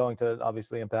 it is going to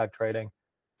obviously impact trading,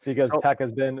 because tech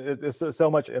has been so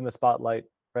much in the spotlight,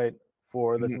 right,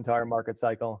 for this entire market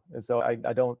cycle. And so I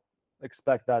don't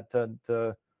expect that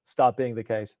to stop being the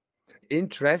case.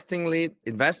 Interestingly,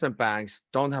 investment banks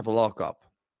don't have a lockup,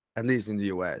 at least in the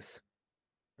US.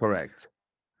 Correct.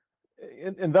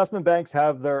 Investment banks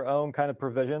have their own kind of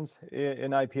provisions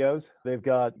in IPOs. They've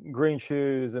got green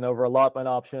shoes and over allotment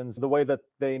options. The way that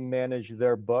they manage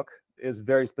their book is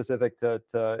very specific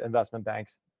to investment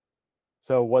banks.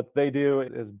 So what they do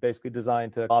is basically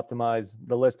designed to optimize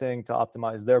the listing, to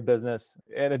optimize their business,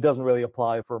 and it doesn't really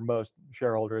apply for most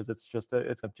shareholders. It's just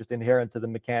inherent to the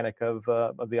mechanic of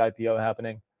the IPO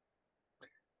happening.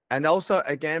 And also,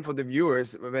 again, for the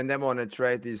viewers, when they want to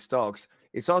trade these stocks,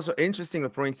 it's also interesting.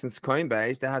 For instance,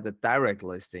 Coinbase, they had a direct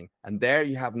listing, and there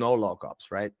you have no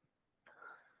lockups, right?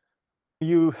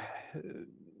 You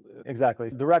exactly.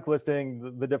 Direct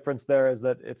listing, the difference there is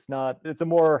that it's a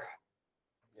more,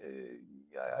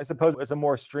 I suppose it's a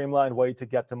more streamlined way to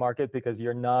get to market because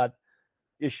you're not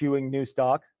issuing new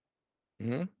stock.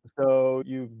 Mm-hmm. So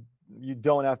you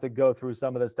don't have to go through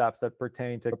some of the steps that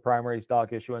pertain to primary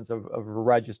stock issuance of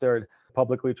registered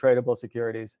publicly tradable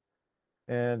securities.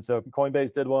 And so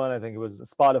Coinbase did one. I think it was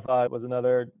Spotify was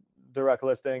another direct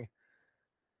listing.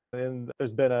 And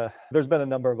there's been a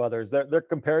number of others. They're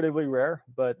comparatively rare,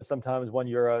 but sometimes when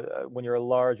you're a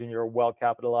large and you're a well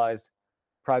capitalized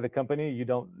private company, you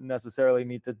don't necessarily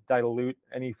need to dilute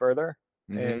any further,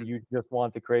 and you just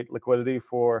want to create liquidity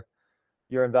for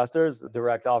your investors.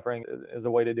 Direct offering is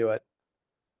a way to do it.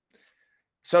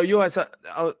 So you as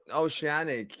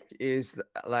Oceanic is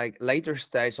like later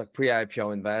stage, like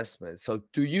pre-IPO investment. So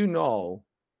do you know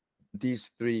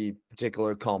these three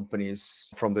particular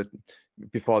companies from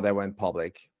before they went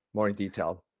public more in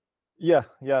detail? Yeah.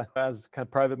 As kind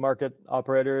of private market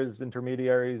operators,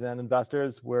 intermediaries, and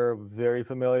investors, we're very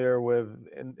familiar with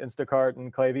Instacart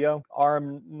and Klaviyo.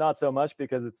 ARM, not so much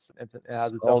because it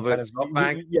has its own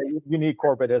kind of unique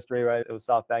corporate history, right? It was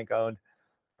SoftBank owned.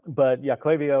 But yeah,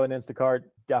 Klaviyo and Instacart,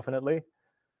 definitely.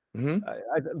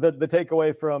 The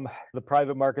takeaway from the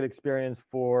private market experience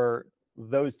for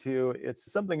those two,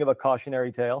 it's something of a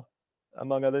cautionary tale,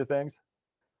 among other things.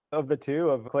 Of the two,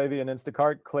 of Klaviyo and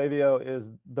Instacart, Klaviyo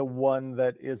is the one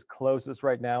that is closest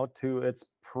right now to its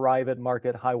private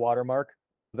market high watermark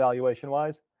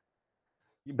valuation-wise.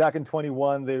 Back in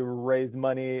 21, they raised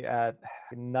money at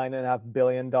 $9.5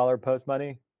 billion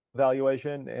post-money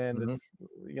valuation, and it's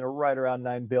right around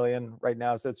 9 billion right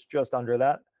now, so it's just under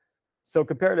that. So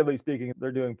comparatively speaking,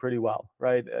 they're doing pretty well,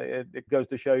 right? It goes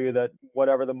to show you that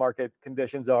whatever the market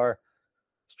conditions are,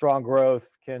 strong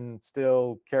growth can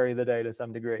still carry the day to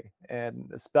some degree, and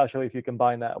especially if you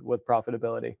combine that with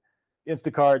profitability.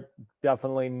 Instacart,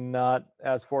 definitely not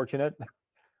as fortunate.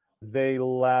 They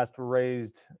last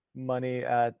raised money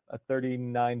at a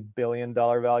 $39 billion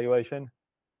valuation,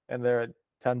 and they're at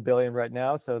 10 billion right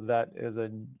now. So that is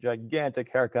a gigantic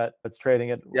haircut. It's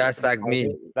trading at like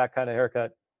me. That kind of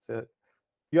haircut. So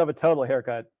you have a total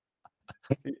haircut.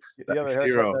 You have a haircut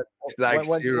zero. It's like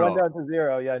zero. Went down to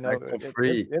zero. Yeah, no, like for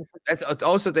free. That's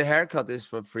also the haircut is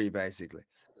for free, basically.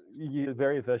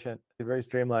 Very efficient, very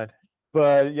streamlined.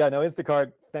 But yeah, no,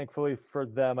 Instacart, thankfully for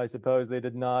them, I suppose they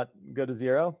did not go to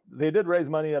zero. They did raise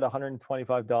money at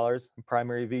 $125 in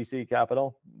primary VC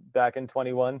capital back in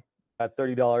 21. At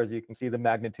 $30, you can see the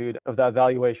magnitude of that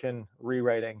valuation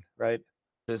re-rating, right?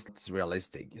 It's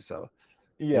realistic. So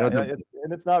yeah,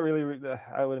 it's not really.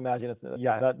 I would imagine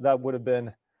that would have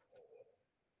been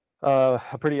a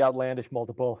pretty outlandish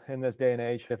multiple in this day and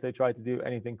age if they tried to do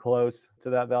anything close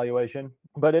to that valuation.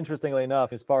 But interestingly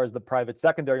enough, as far as the private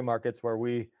secondary markets where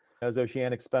we as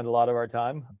Oceanic spend a lot of our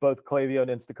time, both Klaviyo and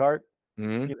Instacart,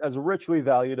 as richly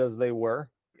valued as they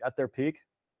were at their peak,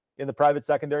 in the private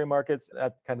secondary markets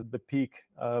at kind of the peak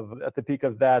of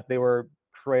that, they were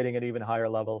trading at even higher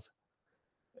levels.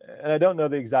 And I don't know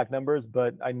the exact numbers,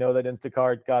 but I know that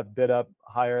Instacart got bid up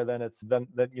higher than its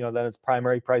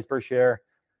primary price per share.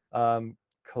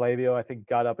 Klaviyo, I think,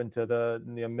 got up into the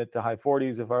mid to high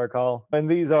 40s, if I recall. And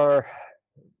these are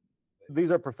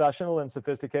professional and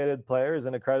sophisticated players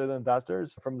and accredited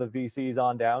investors from the VCs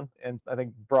on down. And I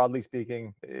think broadly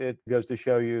speaking, it goes to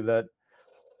show you that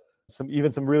some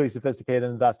really sophisticated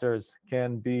investors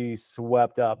can be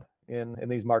swept up in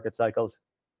these market cycles.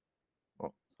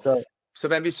 So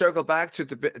when we circle back to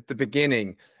the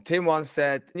beginning, Tim once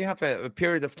said, you have a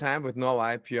period of time with no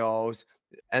IPOs.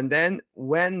 And then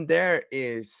when there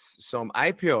is some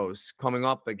IPOs coming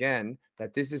up again,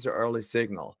 that this is an early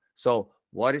signal. So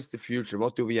what is the future?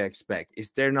 What do we expect?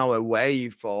 Is there now a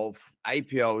wave of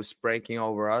IPOs breaking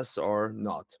over us or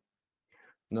not?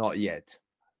 Not yet.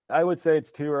 I would say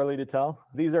it's too early to tell.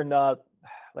 These are not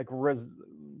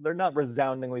they're not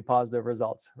resoundingly positive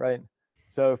results, right?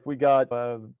 So if we got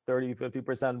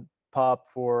 30-50% pop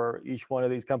for each one of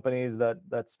these companies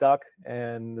that stuck,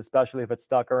 and especially if it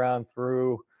stuck around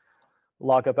through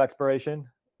lockup expiration,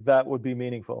 that would be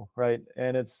meaningful, right?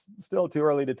 And it's still too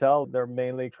early to tell. They're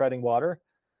mainly treading water.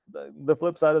 The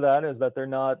flip side of that is that they're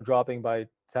not dropping by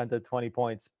 10 to 20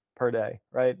 points per day,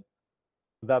 right?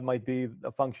 That might be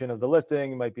a function of the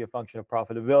listing, might be a function of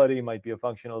profitability, might be a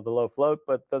function of the low float,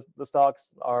 but the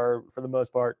stocks are, for the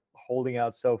most part, holding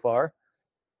out so far.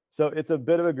 So it's a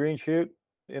bit of a green shoot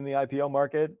in the IPO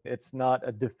market. It's not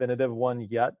a definitive one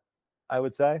yet, I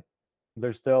would say.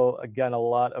 There's still, again, a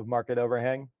lot of market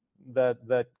overhang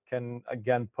that can,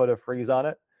 again, put a freeze on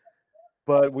it.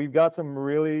 But we've got some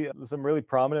really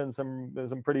prominent and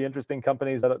some pretty interesting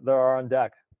companies that are on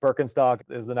deck. Birkenstock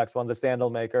is the next one, the sandal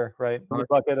maker, right? The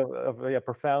bucket of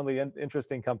profoundly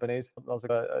interesting companies. Also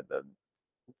a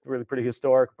really pretty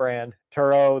historic brand.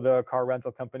 Turo, the car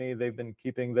rental company, they've been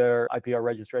keeping their IPO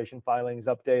registration filings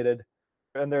updated.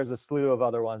 And there's a slew of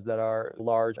other ones that are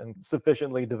large and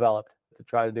sufficiently developed to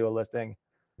try to do a listing.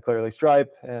 Clearly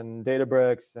Stripe and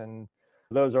Databricks, and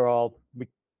those are all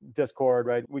Discord,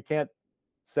 right? We can't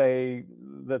say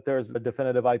that there's a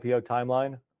definitive IPO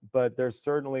timeline, but there's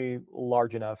certainly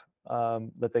large enough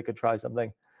that they could try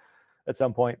something at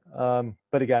some point.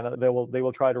 But again, they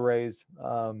will try to raise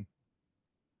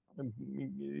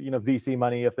VC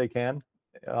money if they can,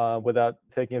 without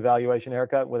taking a valuation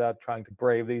haircut, without trying to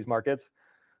brave these markets.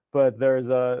 But there's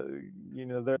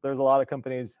there's a lot of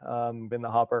companies in the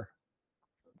hopper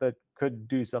that could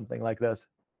do something like this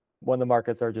when the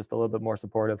markets are just a little bit more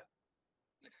supportive.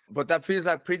 But that feels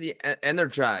like pretty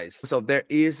energized. So there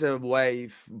is a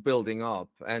wave building up,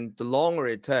 and the longer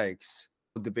it takes,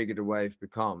 the bigger the wave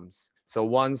becomes. So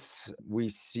once we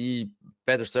see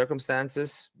better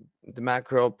circumstances, the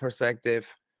macro perspective,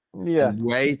 and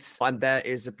rates, and there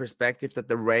is a perspective that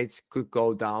the rates could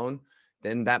go down,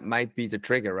 then that might be the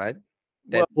trigger, right?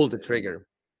 That pull the trigger.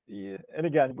 Yeah. And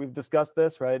again, we've discussed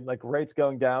this, right? Like rates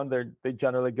going down, they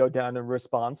generally go down in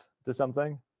response to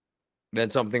something. Then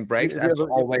something breaks, as you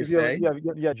always say.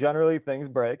 Yeah, generally things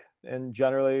break, and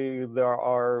generally there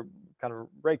are kind of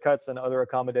rate cuts and other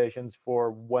accommodations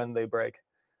for when they break.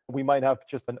 We might have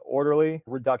just an orderly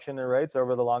reduction in rates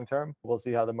over the long term. We'll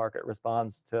see how the market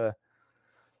responds to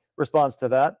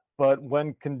that. But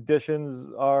when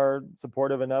conditions are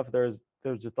supportive enough, there's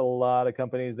just a lot of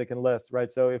companies that can list, right?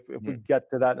 So if we get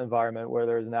to that environment where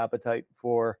there's an appetite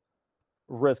for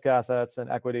risk assets and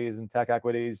equities and tech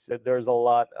equities, there's a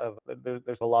lot of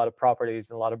properties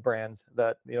and a lot of brands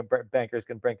that bankers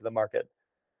can bring to the market,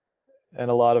 and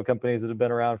a lot of companies that have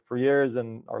been around for years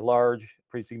and are large,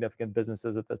 pretty significant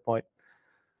businesses at this point.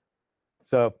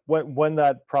 So when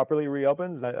that properly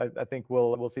reopens, I think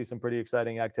we'll see some pretty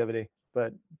exciting activity,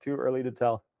 but too early to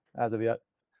tell as of yet.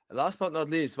 Last but not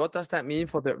least, what does that mean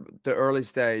for the early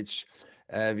stage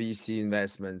VC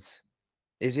investments?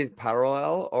 Is it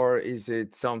parallel, or is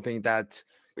it something that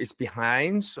is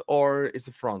behind, or is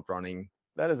it front running?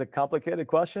 That is a complicated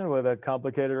question with a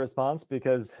complicated response,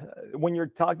 because when you're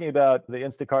talking about the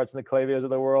Instacarts and the Klaviyo's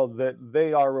of the world, that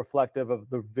they are reflective of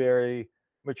the very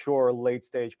mature late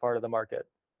stage part of the market,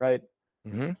 right?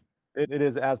 It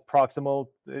is as proximal,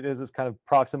 it is as kind of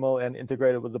proximal and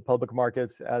integrated with the public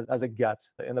markets as it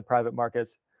gets in the private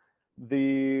markets.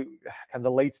 The kind of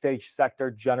the late stage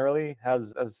sector generally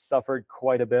has suffered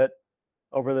quite a bit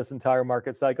over this entire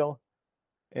market cycle.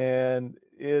 And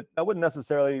I wouldn't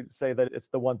necessarily say that it's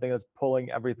the one thing that's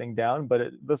pulling everything down,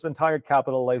 but this entire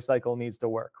capital life cycle needs to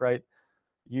work, right?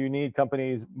 You need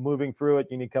companies moving through it.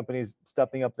 You need companies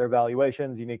stepping up their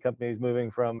valuations. You need companies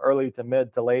moving from early to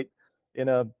mid to late in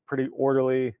a pretty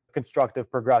orderly,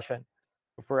 constructive progression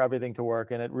for everything to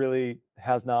work. And it really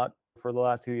has not for the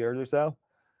last 2 years or so.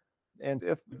 And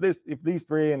if these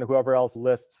three and whoever else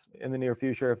lists in the near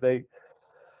future, if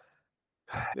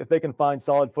they can find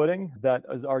solid footing, that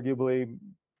is arguably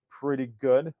pretty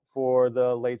good for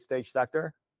the late stage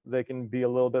sector. They can be a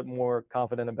little bit more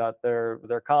confident about their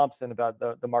comps and about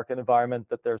the market environment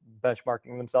that they're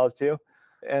benchmarking themselves to.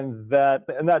 And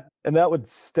that would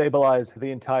stabilize the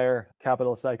entire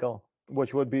capital cycle,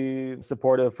 which would be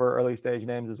supportive for early stage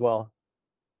names as well.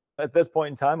 At this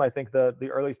point in time, I think the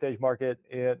early stage market,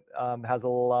 it has a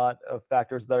lot of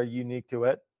factors that are unique to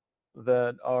it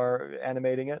that are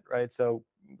animating it, right? So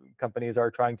companies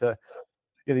are trying to,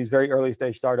 these very early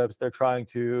stage startups, they're trying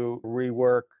to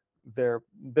rework their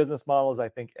business models. I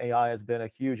think AI has been a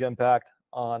huge impact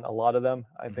on a lot of them.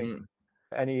 I think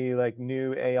any like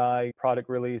new AI product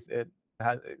release, it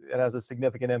has a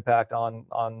significant impact on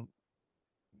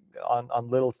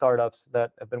little startups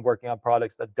that have been working on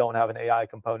products that don't have an AI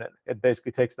component. It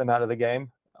basically takes them out of the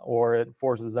game, or it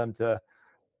forces them to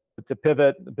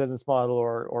pivot the business model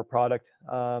or product.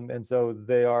 And so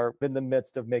they are in the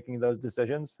midst of making those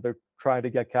decisions. They're trying to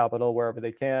get capital wherever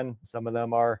they can. Some of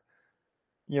them are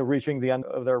reaching the end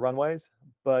of their runways,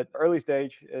 but early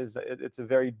stage it's a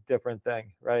very different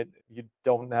thing, right? You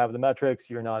don't have the metrics.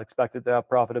 You're not expected to have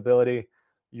profitability.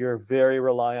 You're very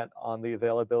reliant on the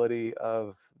availability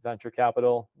of venture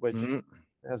capital, which Mhm.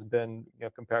 has been,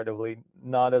 comparatively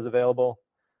not as available.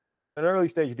 And early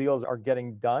stage deals are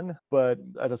getting done, but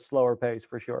at a slower pace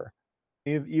for sure.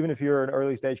 Even if you're an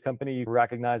early stage company, you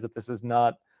recognize that this is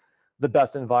not the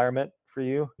best environment for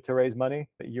you to raise money.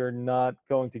 You're not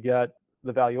going to get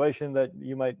the valuation that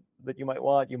you might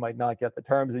want. You might not get the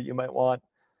terms that you might want.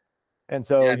 And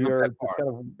so Yeah, not that you're just part. kind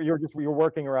of you're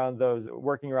working around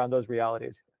those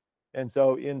realities. And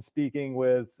so in speaking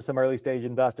with some early stage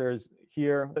investors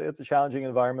here, it's a challenging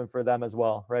environment for them as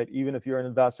well, right? Even if you're an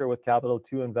investor with capital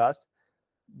to invest,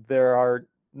 there are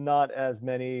not as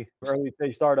many early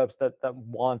stage startups that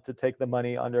want to take the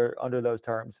money under those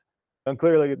terms. And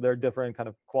clearly there are different kind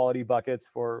of quality buckets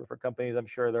for companies. I'm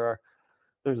sure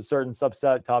there's a certain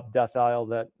subset, top decile,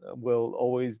 that will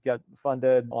always get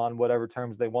funded on whatever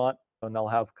terms they want, and they'll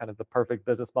have kind of the perfect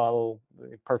business model,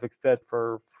 the perfect fit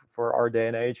for our day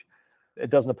and age. It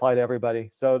doesn't apply to everybody.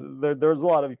 So there's a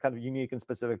lot of kind of unique and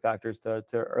specific factors to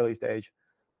early stage.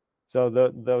 So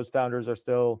those founders are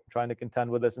still trying to contend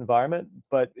with this environment.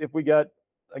 But if we get,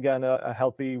 again, a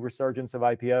healthy resurgence of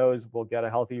IPOs, we'll get a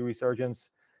healthy resurgence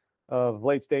of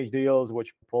late stage deals,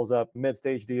 which pulls up mid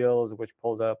stage deals, which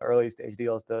pulls up early stage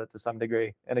deals to some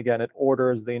degree. And again, it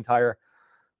orders the entire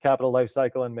capital life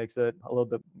cycle and makes it a little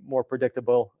bit more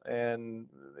predictable. And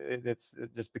it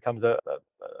just becomes a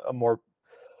more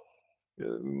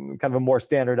kind of a more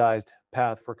standardized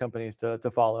path for companies to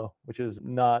follow, which is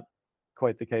not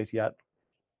quite the case yet.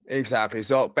 Exactly.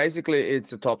 So basically,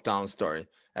 it's a top-down story,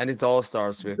 and it all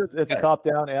starts with It's a top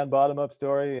down and bottom up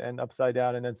story, and upside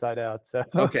down and inside out. So,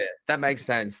 okay, that makes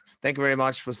sense. Thank you very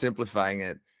much for simplifying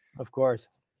it. of course.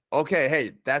 Okay,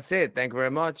 hey, that's it. Thank you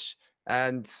very much.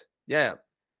 And yeah,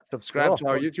 subscribe Cool. to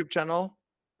our YouTube channel.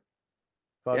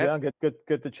 Yep. Fabian,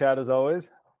 good to chat as always.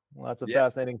 Lots of Yep.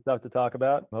 fascinating stuff to talk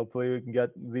about. Hopefully, we can get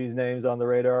these names on the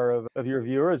radar of your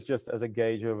viewers, just as a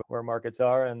gauge of where markets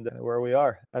are and where we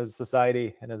are as a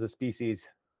society and as a species.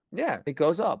 Yeah, it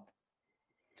goes up.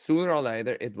 Sooner or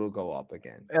later, it will go up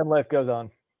again. And life goes on.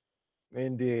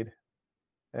 Indeed.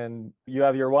 And you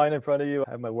have your wine in front of you.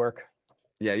 I have my work.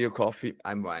 Yeah, your coffee,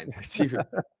 I'm wine. See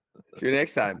you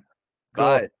next time. Cool.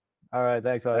 Bye, All right.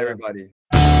 Thanks, Fabian. everybody.